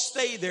thoughts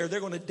stay there,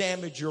 they're going to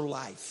damage your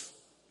life?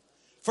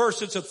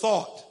 First, it's a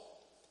thought.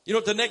 You know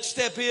what the next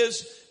step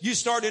is? You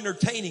start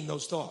entertaining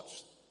those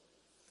thoughts.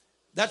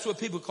 That's what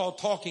people call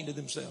talking to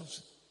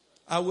themselves.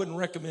 I wouldn't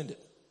recommend it.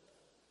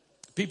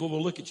 People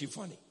will look at you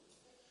funny.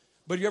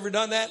 But you ever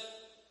done that?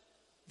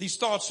 These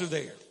thoughts are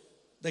there.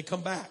 They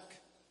come back.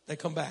 They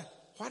come back.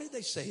 Why did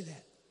they say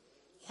that?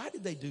 Why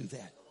did they do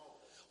that?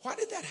 Why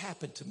did that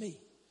happen to me?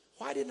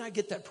 Why didn't I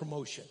get that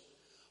promotion?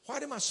 Why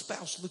did my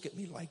spouse look at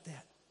me like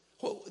that?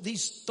 Well,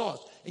 these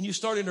thoughts, and you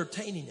start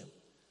entertaining them.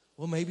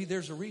 Well, maybe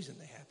there's a reason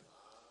they happen.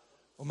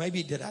 Well,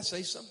 maybe did I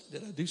say something?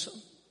 Did I do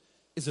something?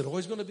 Is it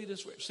always going to be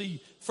this way?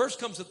 See, first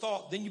comes the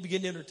thought, then you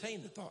begin to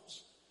entertain the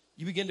thoughts.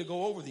 You begin to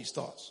go over these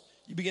thoughts.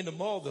 You begin to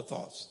mull the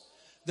thoughts.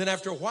 Then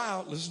after a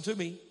while, listen to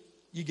me,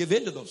 You give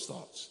in to those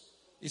thoughts.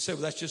 You say,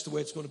 well, that's just the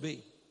way it's going to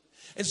be.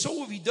 And so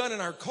what we've done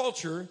in our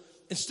culture,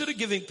 instead of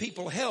giving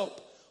people help,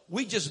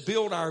 we just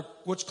build our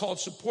what's called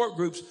support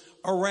groups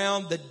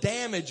around the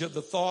damage of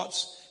the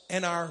thoughts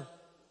and our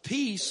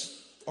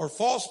peace or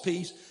false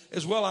peace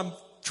as well. I'm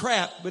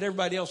trapped, but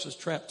everybody else is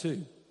trapped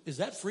too. Is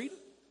that freedom?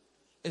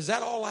 Is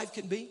that all life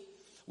can be?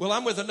 Well,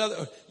 I'm with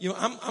another,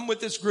 I'm with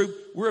this group.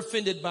 We're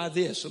offended by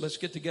this. So let's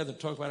get together and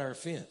talk about our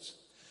offense.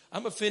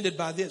 I'm offended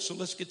by this. So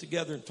let's get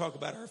together and talk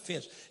about our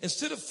offense.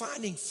 Instead of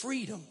finding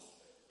freedom,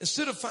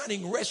 instead of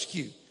finding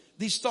rescue,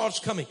 these thoughts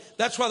coming.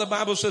 That's why the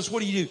Bible says,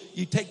 what do?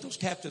 You take those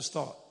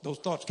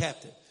thoughts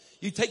captive.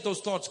 You take those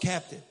thoughts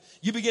captive.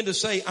 You begin to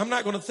say, I'm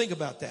not going to think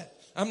about that.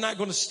 I'm not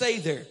going to stay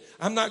there.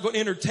 I'm not going to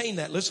entertain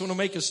that. Listen, I'm going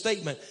to make a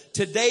statement.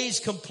 Today's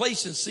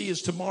complacency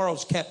is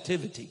tomorrow's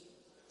captivity.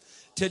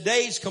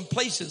 Today's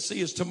complacency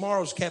is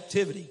tomorrow's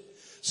captivity.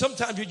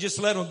 Sometimes you just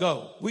let them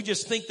go. We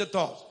just think the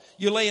thoughts.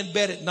 You lay in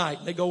bed at night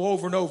and they go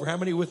over and over. How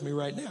many with me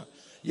right now?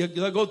 They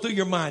go through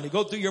your mind. They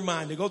go through your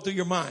mind. They go through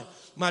your mind.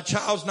 My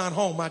child's not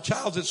home. My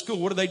child's at school.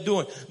 What are they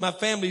doing? My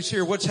family's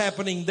here. What's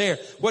happening there?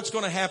 What's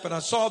going to happen? I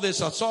saw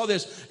this.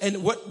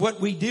 And what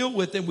we deal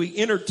with and we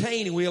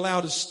entertain and we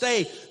allow to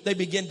stay, they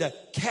begin to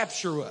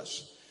capture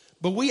us.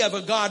 But we have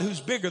a God who's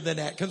bigger than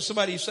that. Can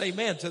somebody say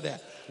amen to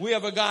that? We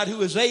have a God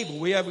who is able.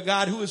 We have a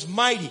God who is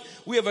mighty.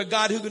 We have a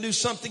God who can do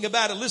something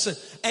about it. Listen,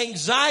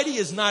 anxiety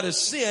is not a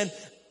sin.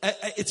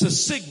 It's a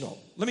signal.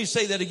 Let me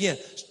say that again.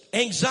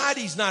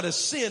 Anxiety is not a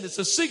sin. It's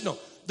a signal.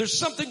 There's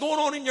something going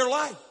on in your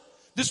life.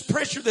 This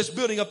pressure that's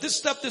building up, this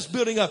stuff that's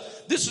building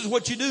up, this is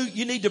what you do.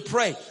 You need to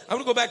pray. I'm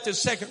going to go back to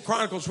 2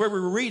 Chronicles where we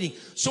were reading.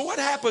 So what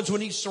happens when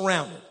he's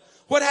surrounded?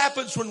 What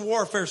happens when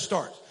warfare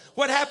starts?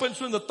 What happens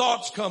when the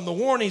thoughts come, the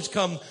warnings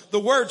come, the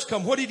words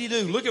come? What did he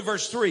do? Look at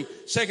verse 3,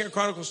 2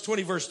 Chronicles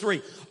 20, verse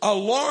 3.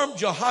 Alarmed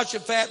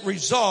Jehoshaphat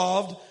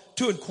resolved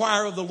to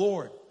inquire of the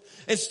Lord.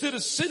 Instead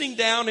of sitting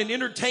down and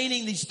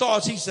entertaining these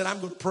thoughts, he said, I'm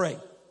going to pray.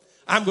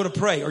 I'm going to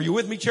pray. Are you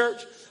with me,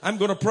 church? I'm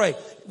going to pray.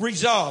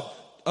 Resolve.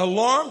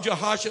 Alarmed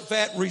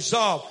Jehoshaphat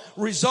resolve.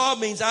 Resolve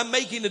means I'm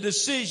making a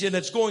decision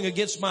that's going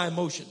against my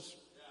emotions.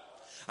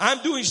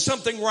 I'm doing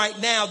something right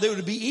now that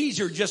would be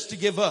easier just to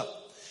give up.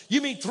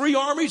 You mean 3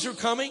 armies are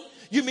coming?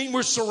 You mean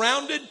we're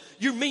surrounded?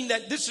 You mean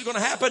that this is going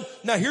to happen?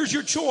 Now here's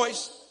your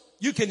choice.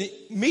 You can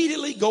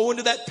immediately go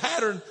into that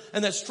pattern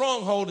and that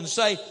stronghold and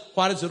say,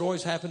 why does it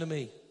always happen to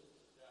me?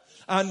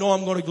 I know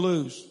I'm going to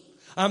lose.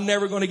 I'm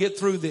never going to get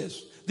through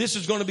this. This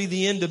is going to be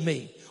the end of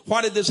me.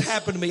 Why did this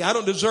happen to me? I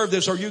don't deserve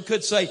this. Or you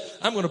could say,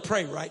 I'm going to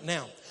pray right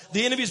now.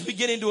 The enemy is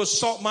beginning to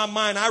assault my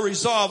mind.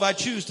 I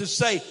choose to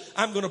say,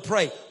 I'm going to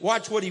pray.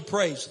 Watch what he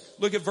prays.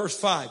 Look at verse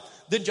 5.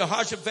 Then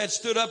Jehoshaphat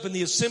stood up in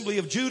the assembly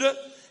of Judah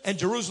and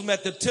Jerusalem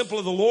at the temple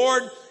of the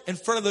Lord in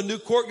front of the new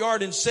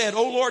courtyard and said,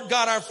 O Lord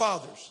God, our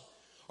fathers,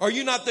 are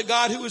you not the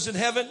God who is in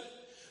heaven?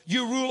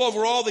 You rule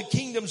over all the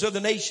kingdoms of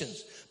the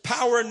nations.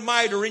 Power and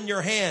might are in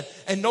your hand,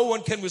 and no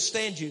one can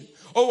withstand you.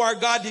 Oh, our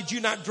God, did you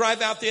not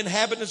drive out the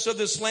inhabitants of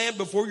this land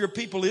before your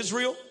people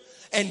Israel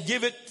and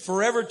give it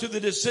forever to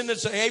the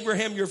descendants of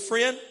Abraham, your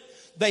friend?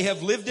 They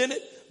have lived in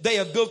it. They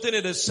have built in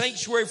it a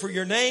sanctuary for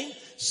your name,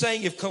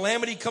 saying, if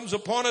calamity comes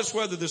upon us,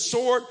 whether the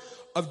sword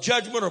of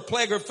judgment or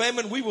plague or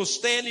famine, we will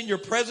stand in your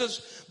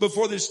presence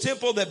before this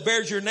temple that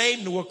bears your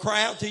name and will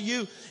cry out to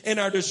you in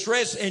our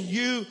distress, and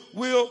you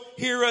will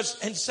hear us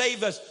and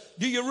save us.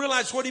 Do you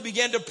realize what he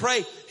began to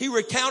pray? He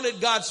recounted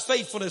God's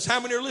faithfulness.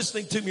 How many are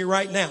listening to me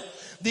right now?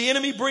 The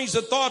enemy brings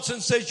the thoughts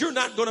and says, you're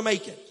not going to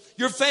make it.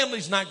 Your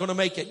family's not going to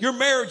make it. Your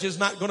marriage is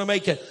not going to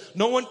make it.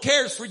 No one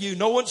cares for you.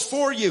 No one's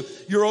for you.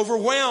 You're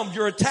overwhelmed.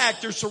 You're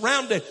attacked. You're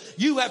surrounded.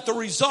 You have to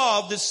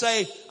resolve to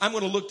say, I'm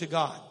going to look to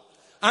God.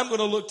 I'm going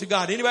to look to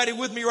God. Anybody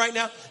with me right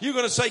now? You're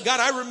going to say,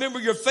 God, I remember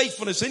your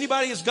faithfulness.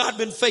 Anybody, has God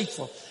been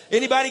faithful?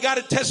 Anybody got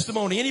a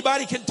testimony?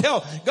 Anybody can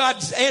tell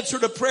God's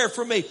answered a prayer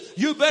for me?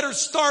 You better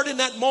start in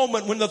that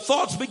moment when the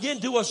thoughts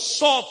begin to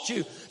assault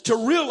you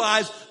to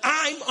realize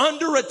I'm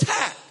under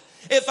attack.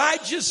 If I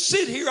just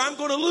sit here, I'm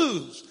going to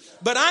lose.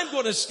 But I'm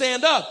going to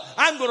stand up.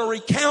 I'm going to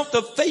recount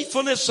the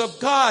faithfulness of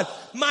God.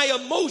 My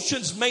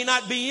emotions may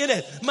not be in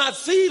it. My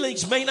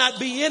feelings may not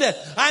be in it.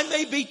 I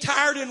may be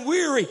tired and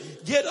weary.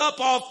 Get up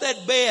off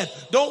that bed.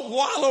 Don't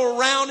wallow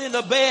around in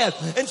the bed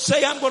and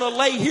say, I'm going to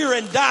lay here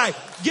and die.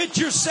 Get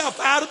yourself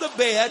out of the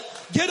bed.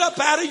 Get up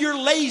out of your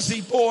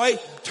lazy boy.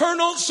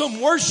 Turn on some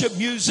worship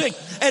music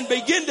and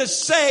begin to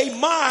say,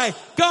 my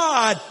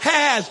God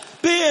has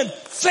been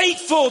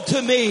faithful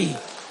to me.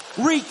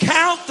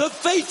 Recount the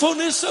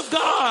faithfulness of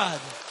God.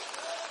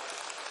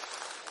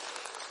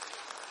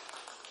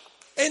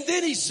 And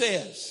then he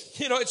says,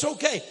 it's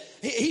okay.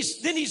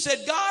 Then he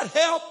said, God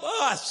help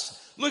us.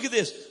 Look at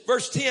this,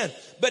 verse 10.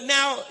 But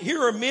now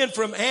here are men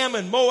from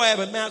Ammon, Moab,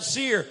 and Mount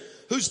Seir,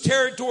 whose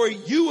territory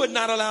you would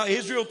not allow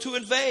Israel to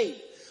invade.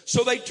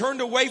 So they turned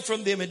away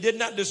from them and did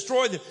not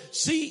destroy them.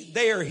 See,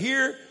 they are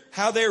here,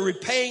 how they are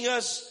repaying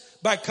us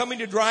by coming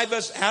to drive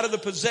us out of the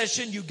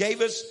possession you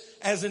gave us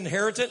as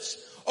inheritance.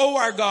 Oh,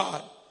 our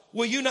God,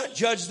 will you not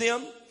judge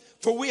them?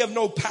 For we have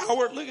no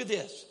power. Look at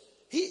this.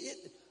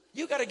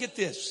 You got to get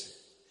this.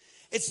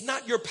 It's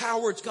not your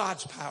power, it's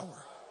God's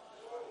power.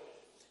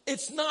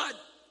 It's not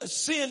a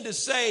sin to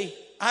say,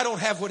 I don't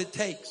have what it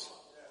takes,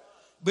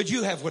 but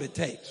you have what it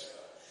takes.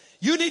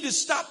 You need to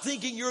stop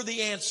thinking you're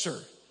the answer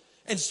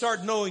and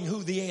start knowing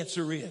who the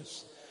answer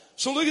is.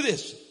 So look at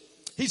this.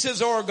 He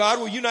says, oh, our God,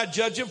 will you not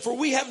judge him? For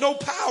we have no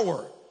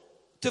power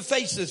to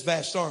face this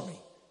vast army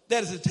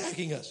that is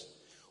attacking us.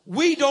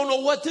 We don't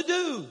know what to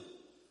do,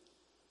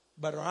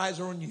 but our eyes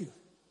are on you.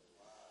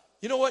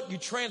 You know what? You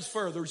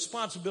transfer the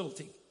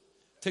responsibility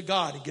to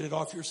God and get it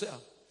off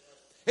yourself.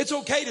 It's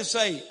okay to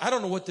say, I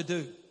don't know what to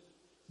do.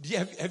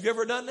 Have you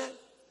ever done that?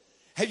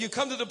 Have you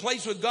come to the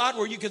place with God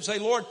where you can say,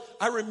 Lord,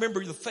 I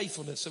remember the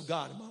faithfulness of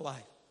God in my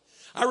life.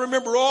 I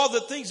remember all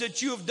the things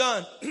that you have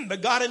done.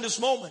 But God, in this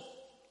moment,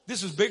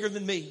 this is bigger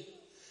than me.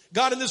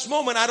 God, in this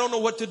moment, I don't know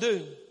what to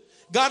do.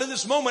 God, in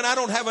this moment, I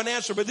don't have an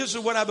answer, but this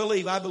is what I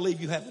believe. I believe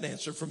you have an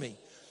answer for me.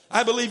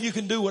 I believe you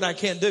can do what I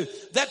can't do.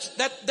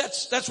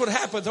 That's what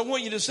happens. I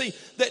want you to see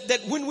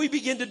that when we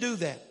begin to do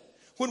that,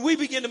 when we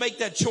begin to make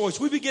that choice,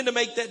 we begin to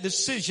make that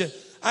decision.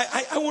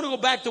 I want to go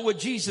back to what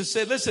Jesus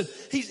said. Listen,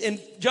 he's in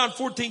John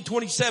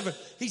 14:27.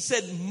 He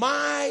said,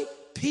 my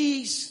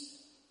peace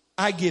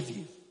I give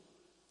you.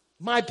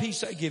 My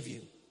peace I give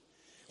you.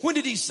 When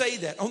did he say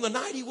that? On the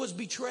night he was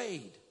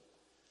betrayed.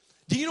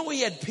 Do you know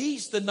he had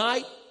peace the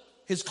night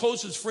his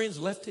closest friends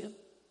left him?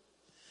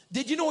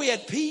 Did you know he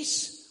had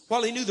peace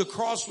while he knew the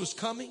cross was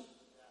coming?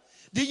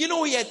 Did you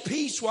know he had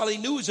peace while he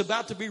knew he was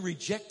about to be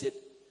rejected?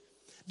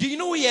 Do you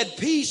know he had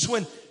peace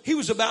when he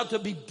was about to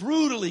be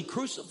brutally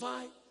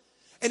crucified?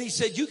 And he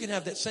said, you can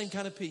have that same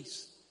kind of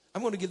peace.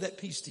 I'm going to give that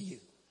peace to you.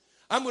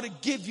 I'm going to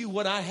give you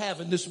what I have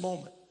in this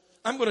moment.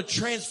 I'm going to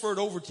transfer it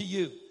over to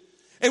you.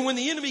 And when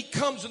the enemy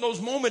comes and those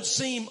moments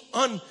seem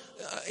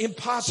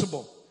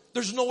impossible,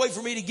 there's no way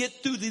for me to get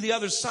through to the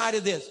other side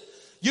of this.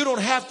 You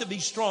don't have to be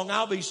strong.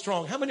 I'll be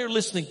strong. How many are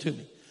listening to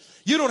me?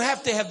 You don't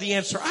have to have the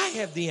answer. I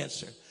have the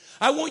answer.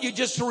 I want you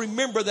just to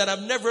remember that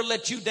I've never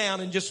let you down,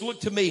 and just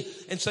look to me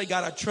and say,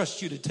 God, I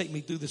trust you to take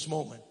me through this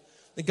moment.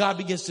 And God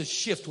begins to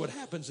shift what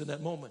happens in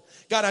that moment.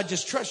 God, I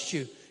just trust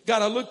you.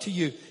 God, I look to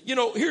you. You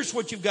know, here's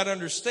what you've got to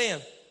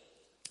understand.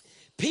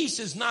 Peace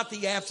is not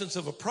the absence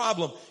of a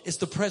problem. It's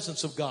the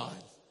presence of God.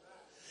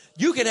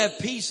 You can have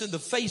peace in the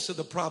face of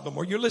the problem,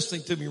 or you're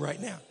listening to me right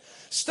now.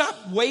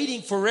 Stop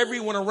waiting for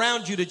everyone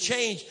around you to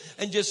change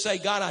and just say,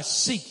 God, I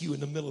seek you in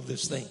the middle of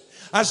this thing.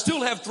 I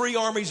still have 3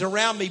 armies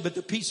around me, but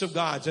the peace of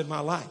God's in my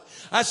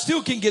life. I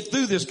still can get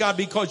through this, God,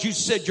 because you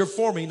said you're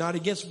for me, not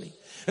against me.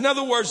 In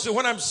other words,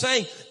 when I'm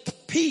saying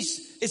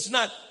peace, it's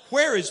not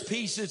where is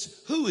peace,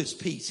 it's who is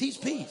peace. He's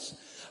peace.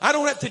 I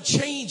don't have to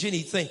change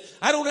anything.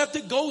 I don't have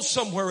to go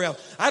somewhere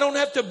else. I don't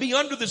have to be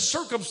under the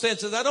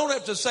circumstances. I don't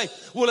have to say,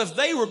 well, if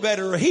they were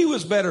better or he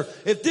was better,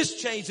 if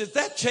this changed, if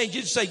that changed,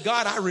 you say,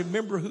 God, I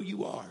remember who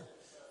you are.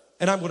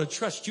 And I'm going to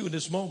trust you in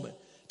this moment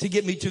to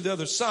get me to the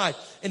other side.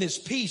 And his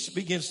peace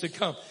begins to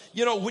come.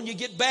 You know, when you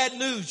get bad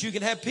news, you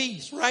can have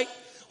peace, right?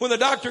 When the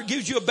doctor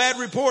gives you a bad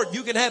report,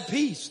 you can have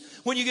peace.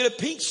 When you get a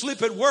pink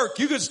slip at work,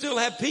 you can still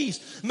have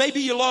peace. Maybe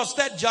you lost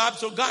that job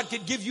so God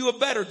could give you a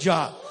better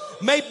job.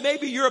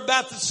 Maybe you're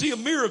about to see a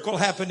miracle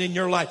happen in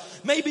your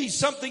life. Maybe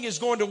something is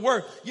going to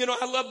work. You know,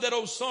 I love that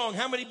old song.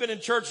 How many been in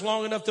church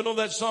long enough to know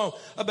that song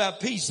about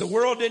peace? The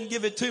world didn't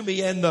give it to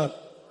me, and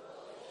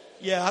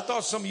yeah, I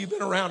thought some of you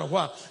been around a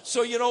while.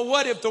 So you know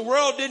what? If the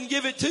world didn't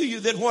give it to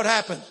you, then what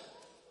happened?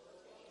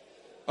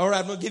 All right,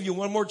 I'm going to give you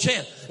one more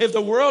chance. If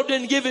the world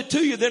didn't give it to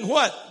you, then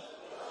what?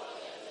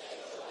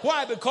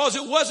 Why? Because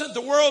it wasn't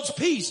the world's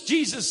peace.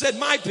 Jesus said,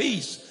 my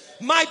peace,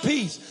 my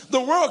peace.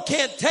 The world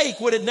can't take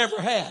what it never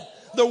had.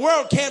 The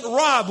world can't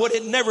rob what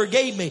it never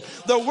gave me.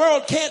 The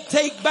world can't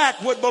take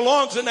back what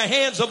belongs in the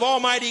hands of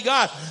Almighty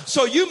God.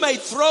 So you may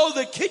throw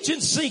the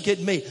kitchen sink at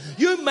me.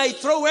 You may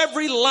throw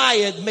every lie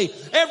at me.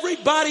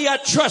 Everybody I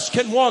trust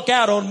can walk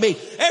out on me.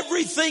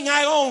 Everything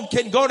I own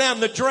can go down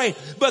the drain.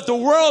 But the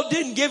world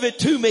didn't give it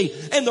to me,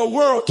 and the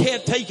world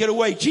can't take it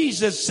away.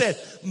 Jesus said,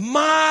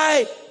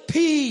 my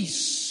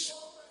peace.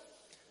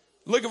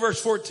 Look at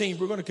verse 14.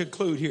 We're going to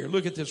conclude here.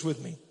 Look at this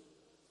with me.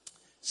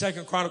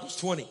 2 Chronicles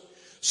 20.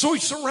 So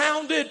he's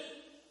surrounded,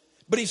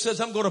 but he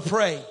says, I'm going to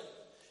pray.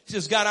 He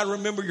says, God, I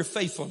remember your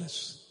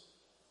faithfulness.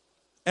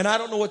 And I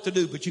don't know what to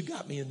do, but you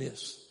got me in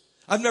this.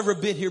 I've never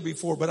been here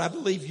before, but I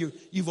believe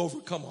you've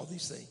overcome all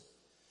these things.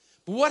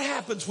 But what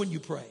happens when you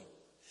pray?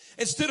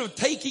 Instead of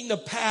taking the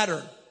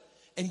pattern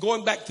and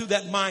going back through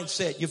that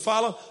mindset, you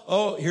follow?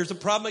 Oh, here's the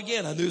problem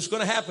again. I knew it was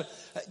going to happen.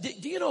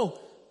 Do you know,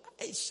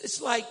 it's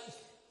like,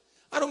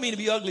 I don't mean to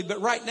be ugly, but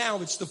right now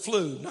it's the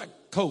flu, not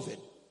COVID.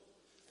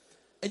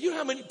 And you know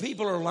how many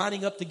people are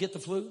lining up to get the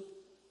flu?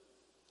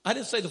 I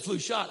didn't say the flu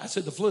shot. I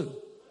said the flu.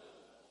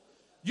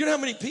 You know how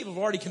many people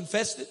have already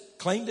confessed it,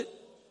 claimed it,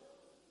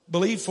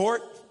 believed for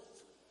it?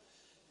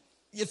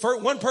 If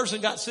one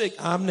person got sick,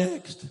 I'm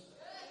next.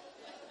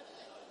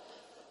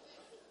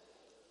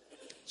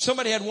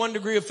 Somebody had 1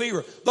 degree of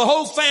fever. The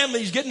whole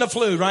family's getting the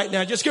flu right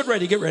now. Just get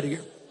ready, get ready.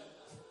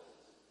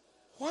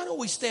 Why don't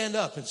we stand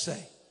up and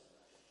say,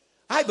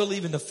 I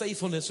believe in the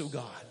faithfulness of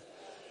God.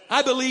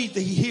 I believe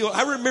that he healed.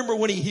 I remember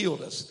when he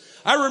healed us.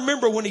 I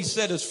remember when he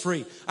set us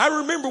free. I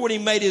remember when he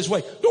made his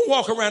way. Don't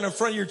walk around in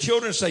front of your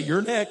children and say,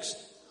 you're next.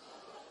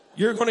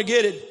 You're going to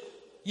get it.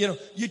 You know,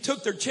 you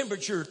took their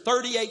temperature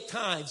 38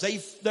 times.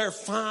 They're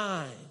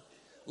fine.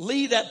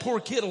 Leave that poor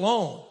kid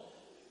alone.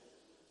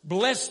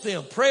 Bless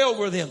them. Pray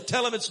over them.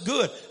 Tell them it's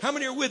good. How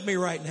many are with me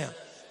right now?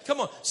 Come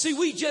on. See,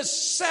 we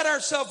just set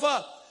ourselves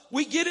up.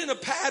 We get in a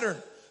pattern.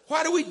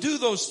 Why do we do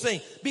those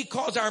things?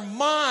 Because our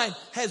mind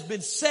has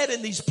been set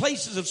in these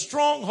places of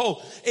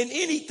stronghold. And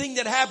anything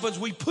that happens,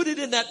 we put it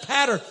in that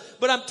pattern.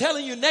 But I'm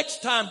telling you,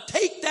 next time,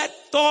 take that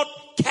thought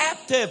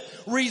captive.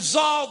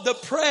 Resolve to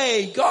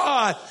pray.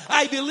 God,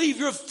 I believe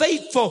you're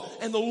faithful.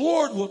 And the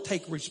Lord will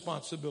take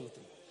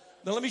responsibility.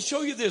 Now let me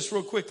show you this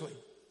real quickly.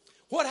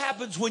 What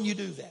happens when you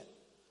do that?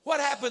 What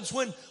happens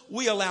when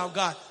we allow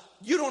God?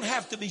 You don't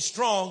have to be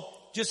strong,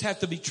 just have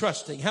to be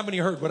trusting. How many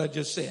heard what I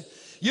just said?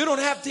 You don't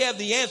have to have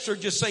the answer.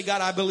 Just say, God,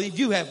 I believe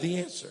you have the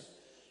answer.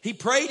 He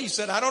prayed. He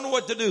said, I don't know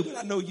what to do, but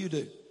I know you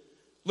do.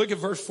 Look at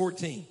verse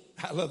 14.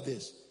 I love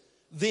this.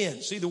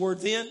 Then, see the word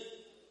then?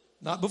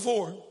 Not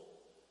before.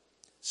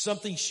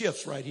 Something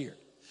shifts right here.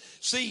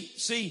 See,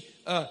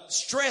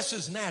 stress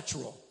is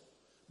natural,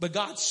 but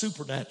God's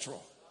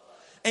supernatural.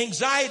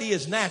 Anxiety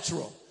is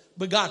natural,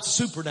 but God's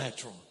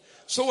supernatural.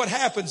 So what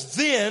happens?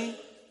 Then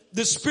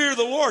the Spirit of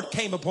the Lord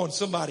came upon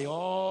somebody.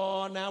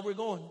 Oh, now we're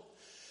going.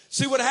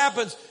 See what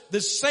happens?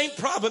 The same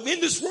problem. In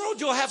this world,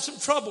 you'll have some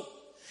trouble.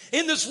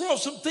 In this world,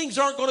 some things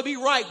aren't going to be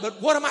right.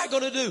 But what am I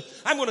going to do?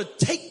 I'm going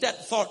to take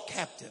that thought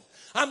captive.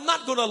 I'm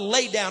not going to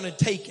lay down and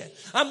take it.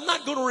 I'm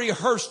not going to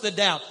rehearse the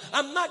doubt.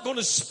 I'm not going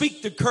to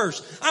speak the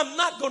curse. I'm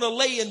not going to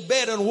lay in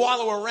bed and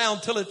wallow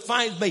around till it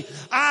finds me.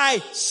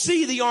 I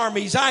see the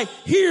armies. I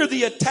hear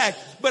the attack.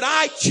 But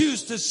I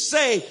choose to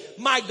say,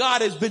 my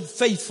God has been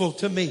faithful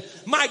to me.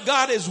 My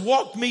God has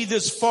walked me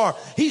this far.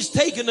 He's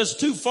taken us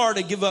too far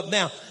to give up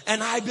now.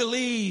 And I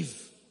believe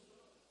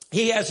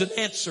he has an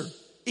answer,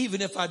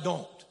 even if I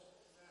don't.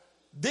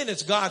 Then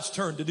it's God's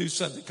turn to do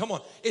something. Come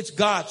on. It's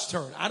God's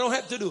turn. I don't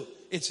have to do it.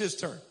 It's his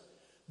turn.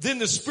 Then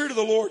the Spirit of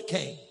the Lord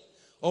came.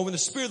 Oh, when the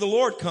Spirit of the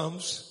Lord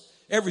comes,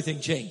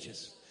 everything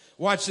changes.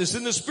 Watch this.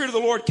 Then the Spirit of the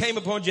Lord came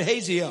upon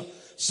Jehaziel,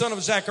 son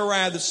of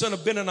Zechariah, the son of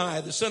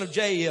Benaniah, the son of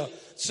Jael,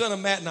 son of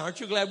Mattaniah. Aren't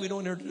you glad we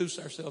don't introduce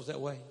ourselves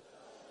that way?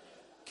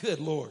 Good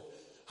Lord.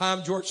 Hi,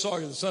 I'm George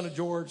Sawyer, the son of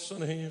George,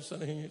 son of him,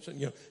 son of him.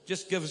 You know,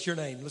 just give us your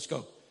name. Let's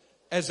go.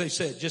 As they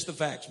said, just the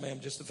facts, ma'am,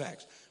 just the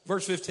facts.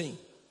 Verse 15.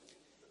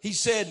 He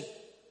said,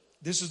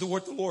 this is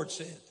what the Lord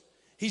said.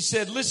 He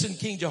said, listen,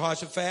 King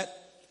Jehoshaphat,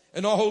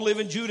 and all who live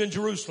in Judah and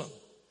Jerusalem.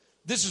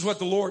 This is what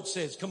the Lord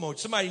says. Come on,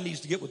 somebody needs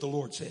to get what the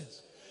Lord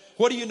says.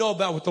 What do you know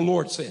about what the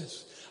Lord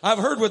says? I've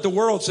heard what the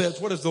world says.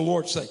 What does the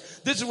Lord say?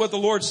 This is what the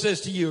Lord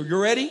says to you. You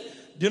ready?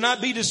 Do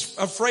not be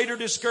afraid or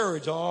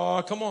discouraged.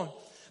 Oh, come on.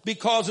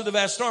 Because of the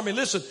vast army.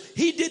 Listen,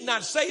 he did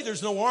not say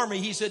there's no army.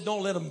 He said,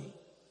 don't let them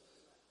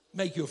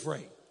make you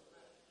afraid.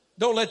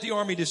 Don't let the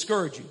army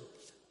discourage you.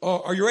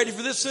 Are you ready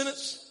for this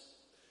sentence?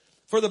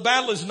 For the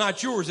battle is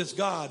not yours, it's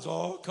God's.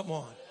 Oh, come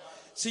on.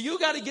 See, you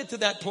got to get to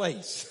that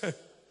place.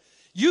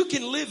 You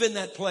can live in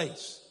that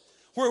place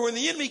where when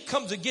the enemy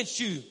comes against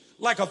you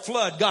like a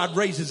flood, God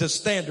raises a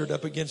standard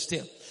up against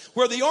him.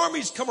 Where the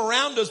armies come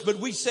around us, but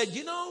we said,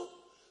 you know,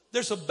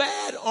 there's a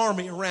bad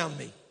army around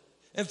me.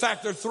 In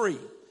fact, there are three.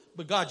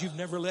 But God, you've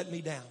never let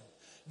me down.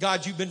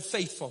 God, you've been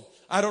faithful.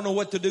 I don't know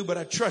what to do, but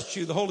I trust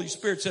you. The Holy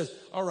Spirit says,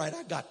 all right,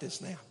 I got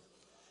this now.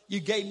 You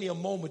gave me a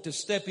moment to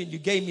step in. You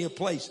gave me a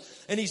place.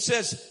 And he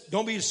says,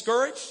 don't be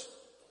discouraged.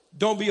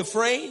 Don't be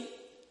afraid.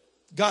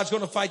 God's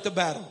going to fight the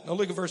battle. Now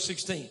look at verse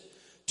 16.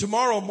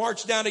 Tomorrow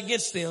march down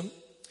against them.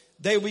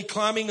 They will be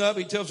climbing up.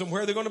 He tells them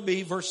where they're going to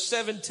be. Verse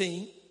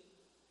 17.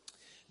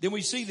 Then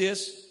we see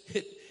this.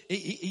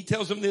 He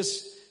tells them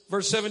this.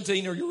 Verse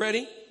 17. Are you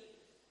ready?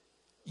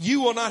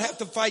 You will not have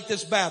to fight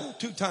this battle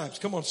 2 times.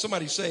 Come on,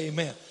 somebody say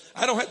amen.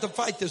 I don't have to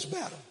fight this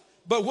battle.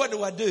 But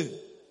what do?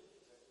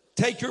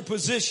 Take your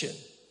position.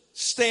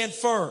 Stand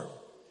firm.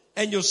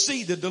 And you'll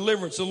see the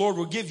deliverance the Lord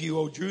will give you,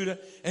 O Judah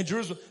and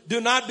Jerusalem.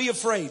 Do not be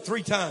afraid.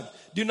 3 times.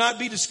 Do not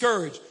be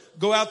discouraged.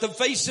 Go out to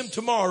face him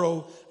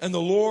tomorrow, and the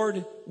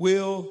Lord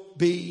will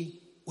be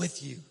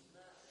with you.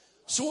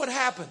 So what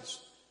happens?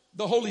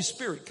 The Holy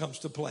Spirit comes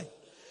to play.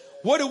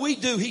 What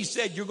do? He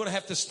said, you're going to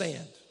have to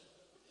stand.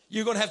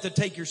 You're going to have to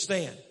take your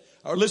stand.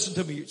 Or listen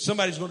to me.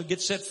 Somebody's going to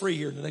get set free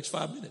here in the next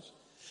 5 minutes.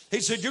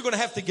 He said, you're going to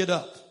have to get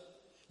up.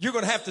 You're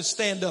going to have to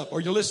stand up. Are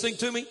you listening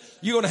to me?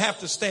 You're going to have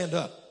to stand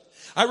up.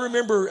 I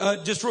remember,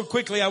 just real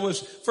quickly,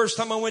 first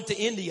time I went to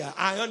India,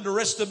 I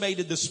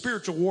underestimated the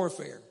spiritual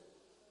warfare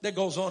that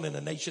goes on in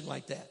a nation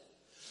like that.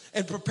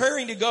 And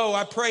preparing to go,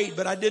 I prayed,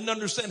 but I didn't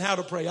understand how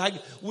to pray.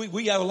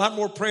 We have a lot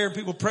more prayer.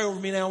 People pray over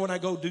me now when I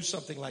go do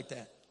something like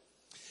that.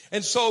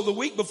 And so the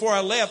week before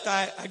I left,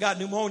 I got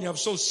pneumonia. I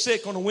was so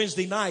sick on a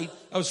Wednesday night.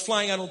 I was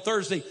flying out on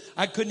Thursday.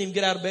 I couldn't even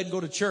get out of bed and go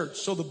to church.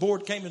 So the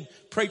board came and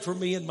prayed for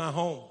me in my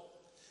home.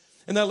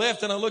 And I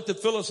left and I looked at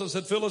Phyllis. I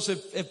said, Phyllis,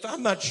 if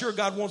I'm not sure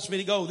God wants me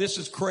to go, this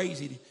is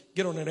crazy to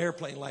get on an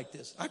airplane like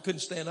this. I couldn't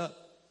stand up.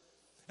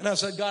 And I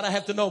said, God, I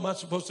have to know, am I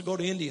supposed to go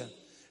to India?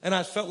 And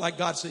I felt like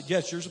God said,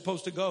 yes, you're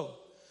supposed to go.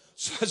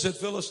 So I said,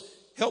 Phyllis,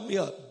 help me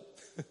up.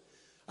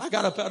 I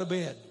got up out of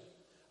bed.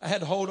 I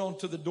had to hold on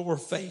to the door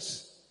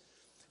face.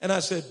 And I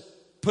said,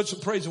 put some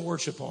praise and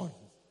worship on.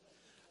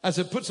 I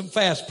said, put some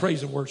fast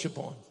praise and worship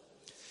on.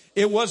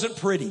 It wasn't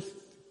pretty,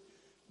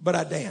 but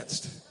I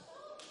danced.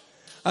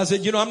 I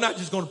said, I'm not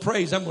just going to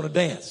praise, I'm going to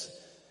dance.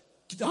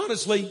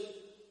 Honestly,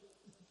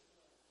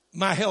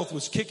 my health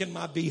was kicking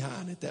my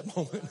behind at that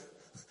moment.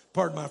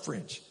 Pardon my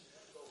French.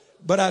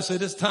 But I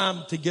said, it's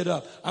time to get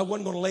up. I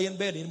wasn't going to lay in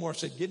bed anymore. I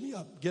said, get me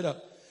up, get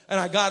up. And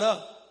I got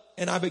up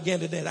and I began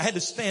to dance. I had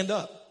to stand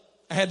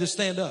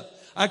up.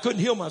 I couldn't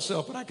heal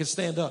myself, but I could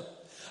stand up.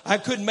 I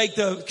couldn't make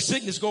the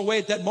sickness go away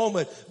at that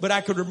moment, but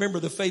I could remember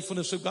the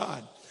faithfulness of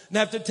God. And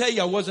I have to tell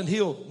you, I wasn't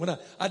healed. When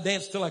I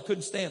danced till I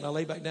couldn't stand, I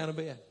lay back down in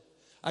bed.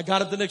 I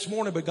got up the next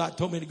morning, but God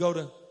told me to go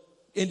to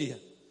India.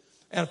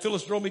 And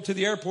Phyllis drove me to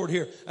the airport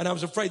here, and I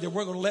was afraid they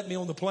weren't going to let me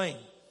on the plane.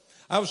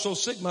 I was so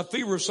sick, my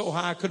fever was so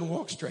high, I couldn't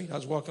walk straight. I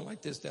was walking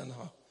like this down the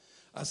hall.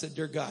 I said,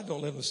 dear God,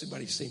 don't let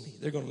somebody see me.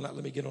 They're going to not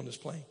let me get on this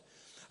plane.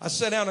 I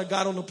sat down and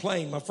got on the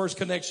plane. My first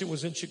connection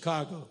was in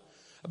Chicago.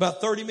 About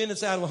 30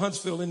 minutes out of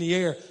Huntsville in the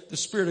air, the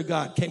Spirit of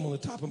God came on the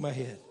top of my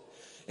head.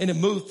 And it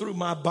moved through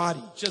my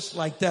body just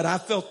like that. I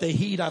felt the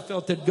heat. I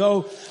felt it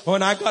go.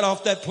 When I got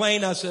off that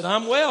plane, I said,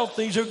 I'm well.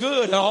 Things are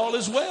good. All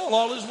is well.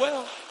 All is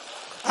well.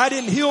 I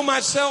didn't heal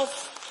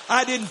myself.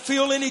 I didn't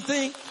feel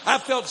anything. I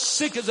felt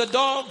sick as a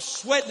dog,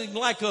 sweating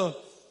like I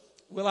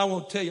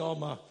won't tell you all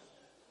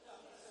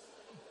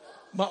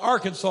my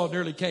Arkansas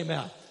nearly came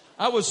out.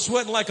 I was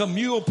sweating like a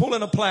mule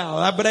pulling a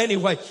plow. But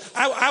anyway,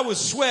 I was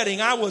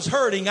sweating. I was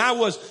hurting. I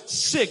was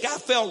sick. I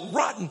felt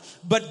rotten.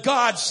 But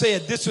God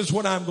said, this is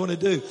what I'm going to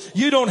do.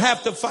 You don't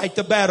have to fight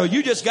the battle.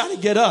 You just got to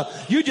get up.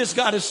 You just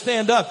got to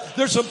stand up.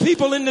 There's some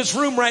people in this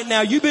room right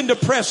now. You've been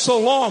depressed so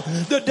long.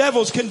 The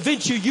devil's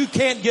convinced you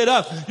can't get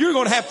up. You're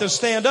going to have to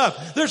stand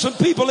up. There's some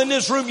people in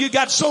this room. You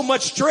got so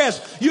much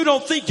stress. You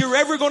don't think you're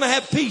ever going to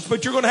have peace,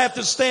 but you're going to have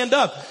to stand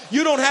up.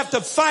 You don't have to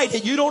fight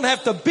it. You don't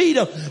have to beat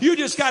them. You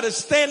just got to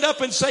stand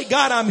up and say,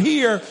 God, I'm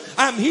here.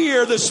 I'm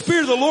here. The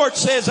Spirit of the Lord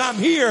says I'm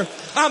here.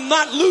 I'm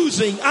not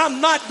losing.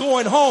 I'm not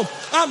going home.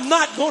 I'm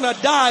not going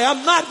to die.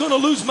 I'm not going to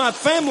lose my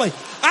family.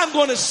 I'm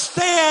going to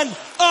stand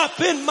up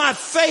in my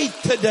faith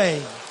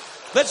today.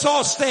 Let's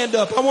all stand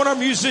up. I want our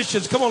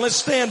musicians. Come on, let's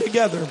stand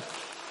together.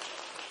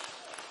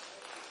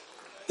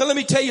 Now let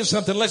me tell you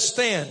something. Let's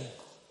stand.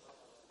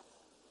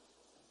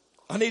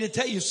 I need to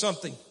tell you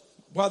something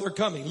while they're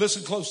coming.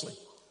 Listen closely.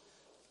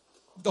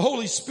 The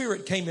Holy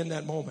Spirit came in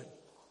that moment.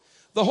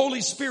 The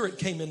Holy Spirit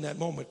came in that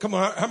moment. Come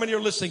on, how many are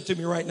listening to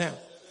me right now?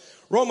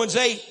 Romans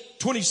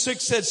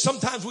 8:26 says,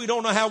 sometimes we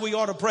don't know how we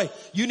ought to pray.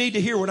 You need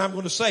to hear what I'm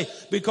going to say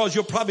because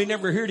you'll probably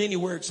never hear it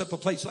anywhere except a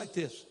place like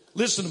this.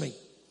 Listen to me.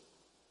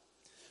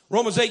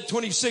 Romans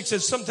 8:26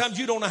 says, sometimes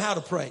you don't know how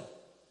to pray,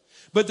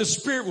 but the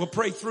Spirit will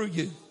pray through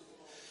you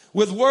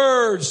with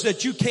words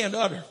that you can't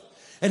utter.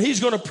 And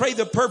He's going to pray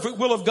the perfect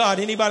will of God.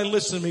 Anybody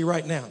listen to me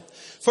right now?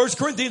 1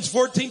 Corinthians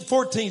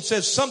 14:14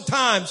 says,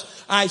 sometimes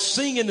I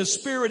sing in the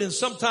Spirit and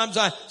sometimes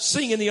I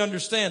sing in the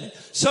understanding.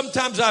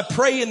 Sometimes I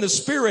pray in the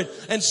Spirit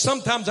and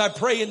sometimes I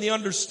pray in the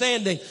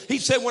understanding. He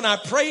said, when I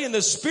pray in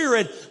the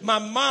Spirit, my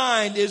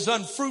mind is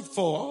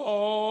unfruitful.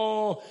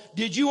 Oh,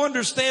 did you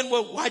understand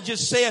what I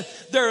just said?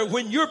 There,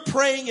 when you're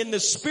praying in the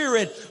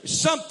Spirit,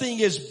 something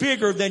is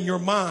bigger than your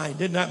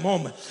mind in that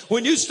moment.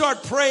 When you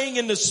start praying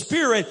in the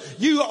Spirit,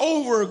 you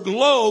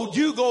overload,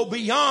 you go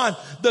beyond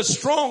the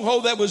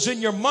stronghold that was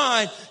in your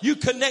mind. You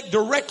connect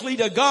directly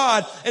to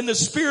God, and the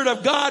Spirit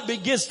of God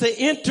begins to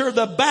enter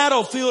the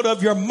battlefield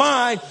of your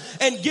mind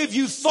and give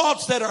you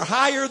thoughts that are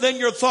higher than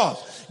your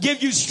thoughts.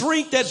 Give you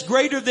strength that's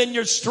greater than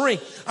your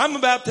strength. I'm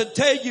about to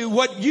tell you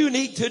what you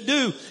need to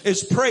do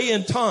is pray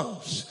in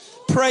tongues.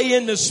 Pray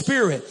in the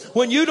Spirit.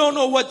 When you don't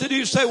know what to do,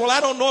 you say, well, I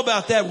don't know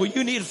about that. Well,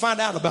 you need to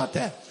find out about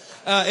that.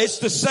 It's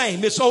the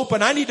same. It's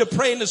open. I need to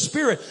pray in the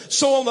Spirit.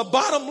 So on the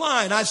bottom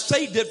line, I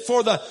saved it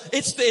for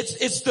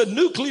it's the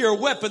nuclear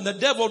weapon the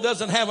devil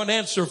doesn't have an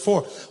answer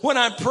for. When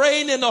I'm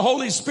praying in the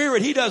Holy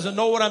Spirit, he doesn't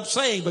know what I'm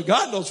saying, but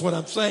God knows what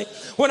I'm saying.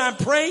 When I'm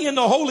praying in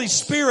the Holy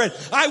Spirit,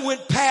 I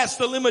went past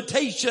the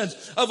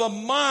limitations of a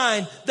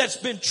mind that's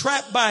been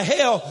trapped by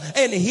hell,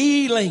 and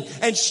healing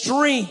and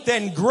strength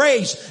and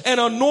grace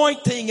and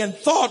anointing and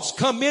thoughts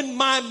come in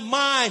my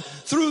mind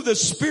through the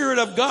Spirit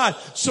of God.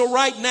 So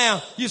right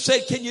now, you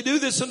say, can you do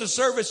this in the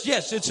service?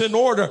 Yes, it's in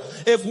order.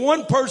 If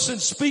one person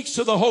speaks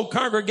to the whole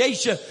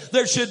congregation,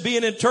 there should be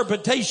an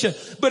interpretation.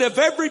 But if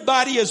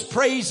everybody is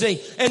praising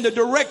and the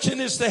direction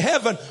is to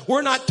heaven,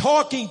 we're not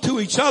talking to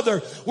each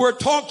other. We're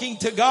talking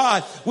to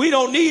God. We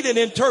don't need an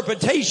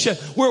interpretation.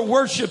 We're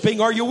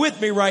worshiping. Are you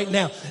with me right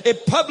now?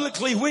 If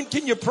publicly, when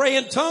can you pray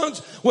in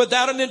tongues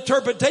without an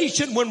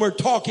interpretation? When we're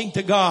talking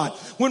to God,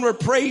 when we're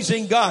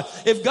praising God.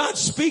 If God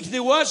speaks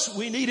to us,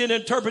 we need an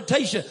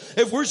interpretation.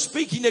 If we're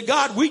speaking to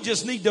God, we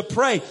just need to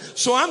pray.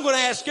 So I'm going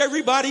to ask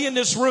everybody in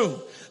this room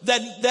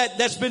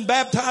that's been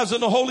baptized in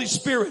the Holy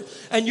Spirit,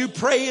 and you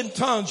pray in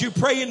tongues, you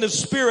pray in the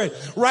Spirit.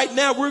 Right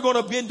now we're going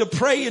to begin to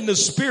pray in the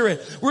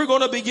Spirit. We're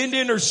going to begin to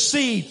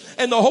intercede,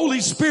 and the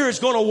Holy Spirit's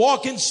going to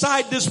walk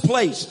inside this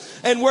place.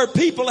 And where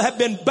people have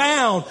been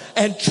bound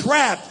and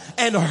trapped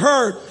and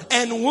hurt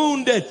and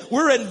wounded,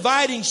 we're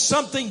inviting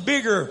something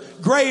bigger,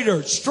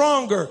 greater,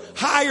 stronger,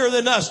 higher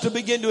than us to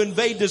begin to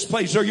invade this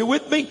place. Are you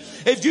with me?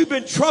 If you've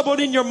been troubled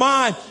in your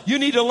mind, you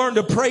need to learn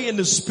to pray in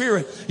the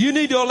Spirit. You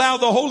need to allow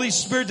the Holy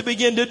Spirit to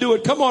begin to do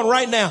it. Come on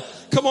right now.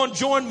 Come on,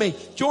 join me.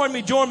 Join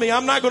me, join me.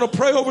 I'm not going to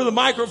pray over the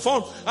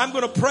microphone. I'm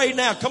going to pray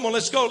now. Come on,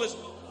 let's go. Let's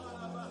go.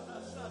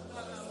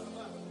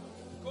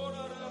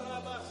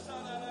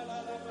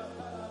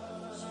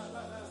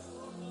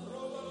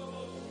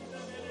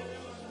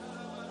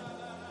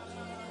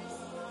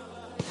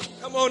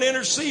 Come on,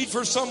 intercede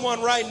for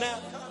someone right now.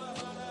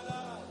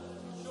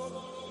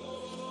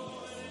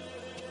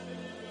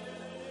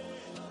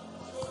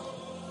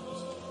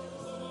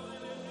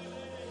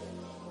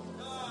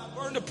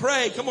 Learn to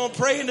pray. Come on,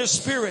 pray in the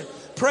Spirit.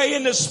 Pray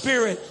in the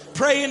Spirit.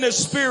 Pray in the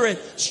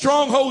Spirit.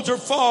 Strongholds are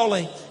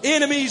falling.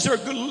 Enemies are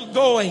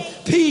going.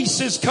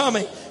 Peace is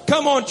coming.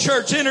 Come on,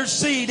 church,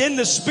 intercede in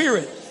the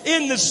Spirit.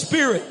 In the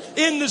Spirit.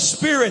 In the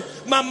Spirit.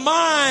 My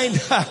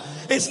mind...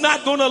 It's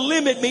not going to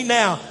limit me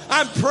now.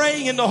 I'm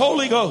praying in the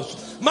Holy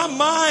Ghost. My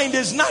mind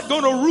is not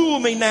going to rule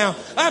me now.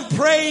 I'm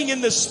praying in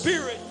the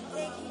Spirit.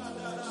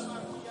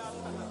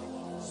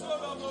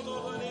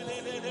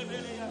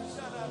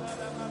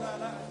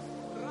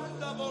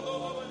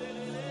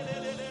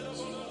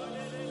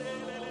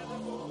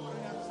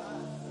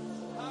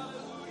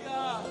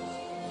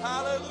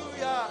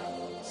 Hallelujah.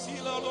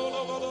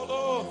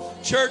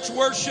 Church,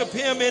 worship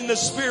Him in the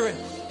Spirit.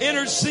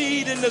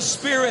 Intercede in the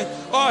Spirit.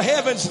 Oh,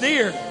 heaven's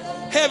near.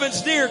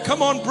 Heaven's near.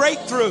 Come on,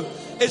 breakthrough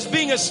is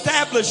being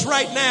established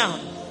right now.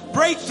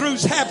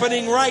 Breakthrough's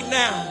happening right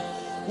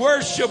now.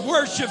 Worship,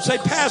 worship. Say,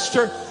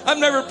 Pastor, I've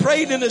never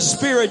prayed in the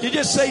Spirit. You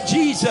just say,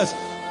 Jesus,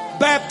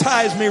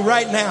 baptize me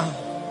right now.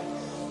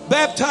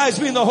 Baptize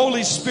me in the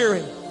Holy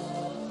Spirit.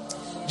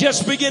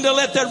 Just begin to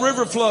let that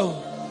river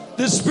flow.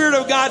 The Spirit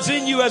of God's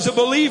in you as a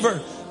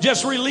believer.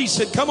 Just release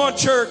it. Come on,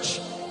 church.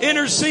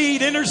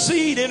 Intercede,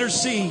 intercede,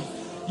 intercede.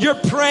 You're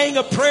praying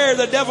a prayer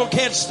the devil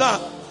can't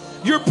stop.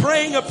 You're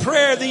praying a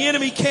prayer the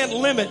enemy can't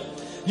limit.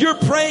 You're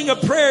praying a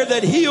prayer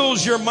that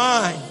heals your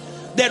mind,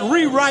 that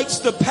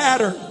rewrites the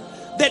pattern,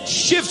 that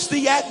shifts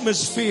the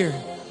atmosphere.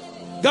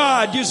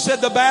 God, you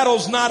said the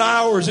battle's not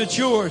ours, it's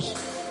yours.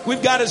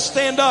 We've got to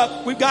stand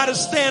up. We've got to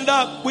stand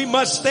up. We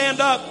must stand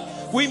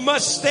up. We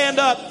must stand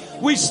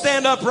up. We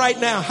stand up right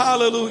now.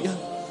 Hallelujah.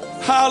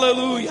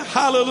 Hallelujah.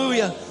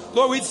 Hallelujah.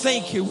 Lord, we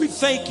thank you. We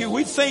thank you.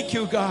 We thank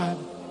you, God.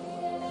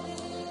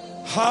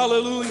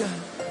 Hallelujah.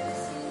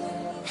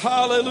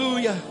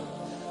 Hallelujah.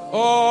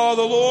 Oh,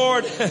 the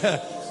Lord,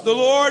 the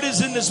Lord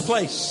is in this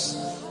place.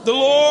 The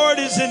Lord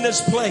is in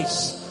this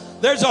place.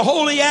 There's a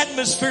holy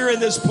atmosphere in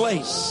this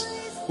place.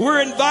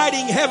 We're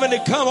inviting heaven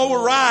to come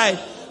override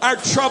our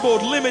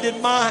troubled, limited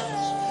minds.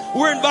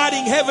 We're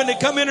inviting heaven to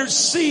come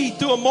intercede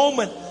through a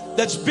moment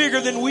that's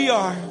bigger than we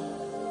are.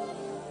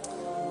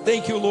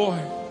 Thank you,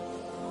 Lord.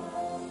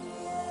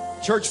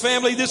 Church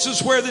family, this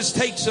is where this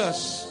takes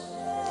us.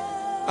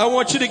 I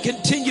want you to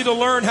continue to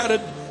learn how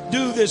to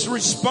do this.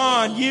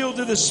 Respond, yield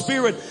to the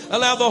Spirit.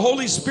 Allow the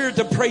Holy Spirit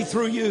to pray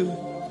through you.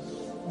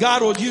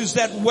 God will use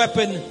that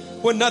weapon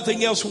when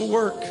nothing else will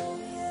work.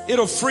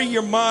 It'll free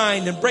your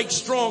mind and break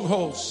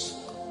strongholds.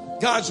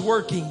 God's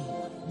working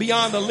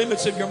beyond the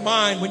limits of your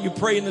mind when you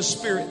pray in the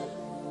Spirit.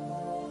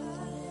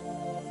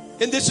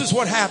 And this is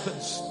what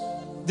happens.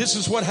 This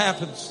is what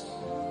happens.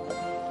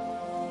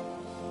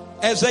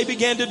 As they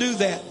began to do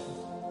that,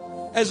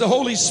 as the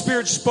Holy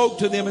Spirit spoke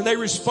to them and they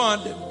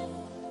responded,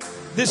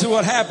 this is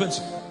what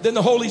happens. Then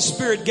the Holy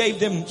Spirit gave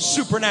them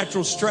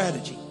supernatural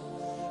strategy.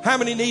 How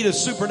many need a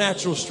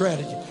supernatural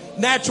strategy?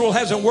 Natural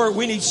hasn't worked.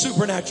 We need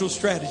supernatural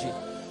strategy.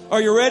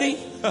 Are you ready?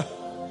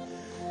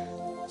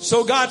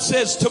 So God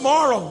says,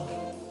 tomorrow,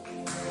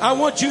 I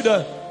want you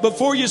to,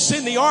 before you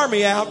send the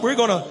army out, we're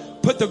going to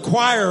put the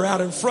choir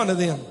out in front of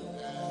them.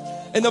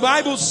 And the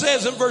Bible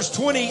says in verse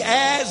 20,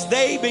 as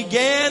they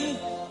began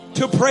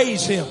to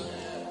praise Him,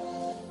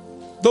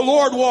 the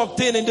Lord walked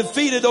in and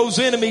defeated those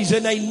enemies,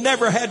 and they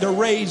never had to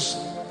raise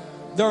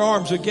their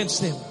arms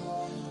against them.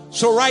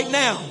 So right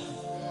now,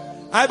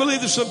 I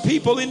believe there's some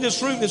people in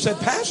this room that said,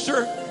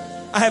 Pastor,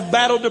 I have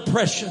battled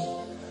depression.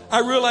 I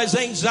realize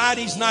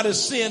anxiety's not a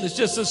sin. It's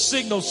just a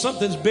signal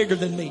something's bigger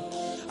than me.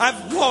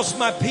 I've lost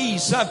my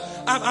peace.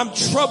 I'm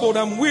troubled.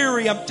 I'm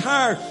weary. I'm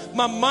tired.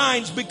 My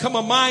mind's become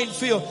a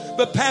minefield.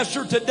 But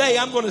Pastor, today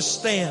I'm going to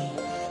stand.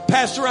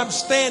 Pastor, I'm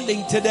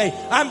standing today.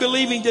 I'm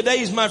believing today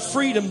is my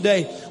freedom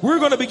day. We're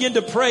going to begin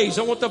to praise.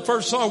 I want the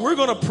first song. We're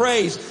going to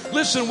praise.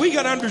 Listen, we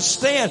got to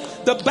understand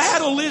the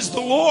battle is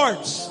the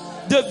Lord's.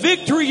 The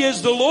victory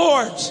is the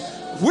Lord's.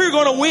 We're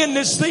going to win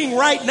this thing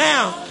right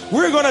now.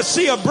 We're going to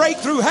see a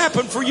breakthrough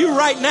happen for you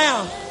right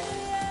now.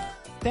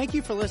 Thank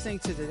you for listening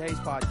to today's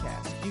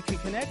podcast. You can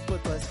connect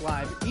with us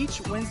live each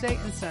Wednesday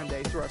and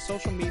Sunday through our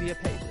social media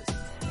pages.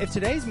 If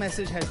today's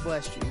message has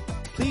blessed you,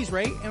 please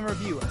rate and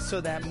review us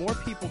so that more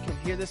people can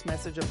hear this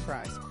message of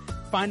Christ.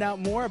 Find out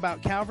more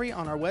about Calvary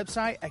on our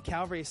website at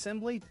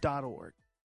calvaryassembly.org.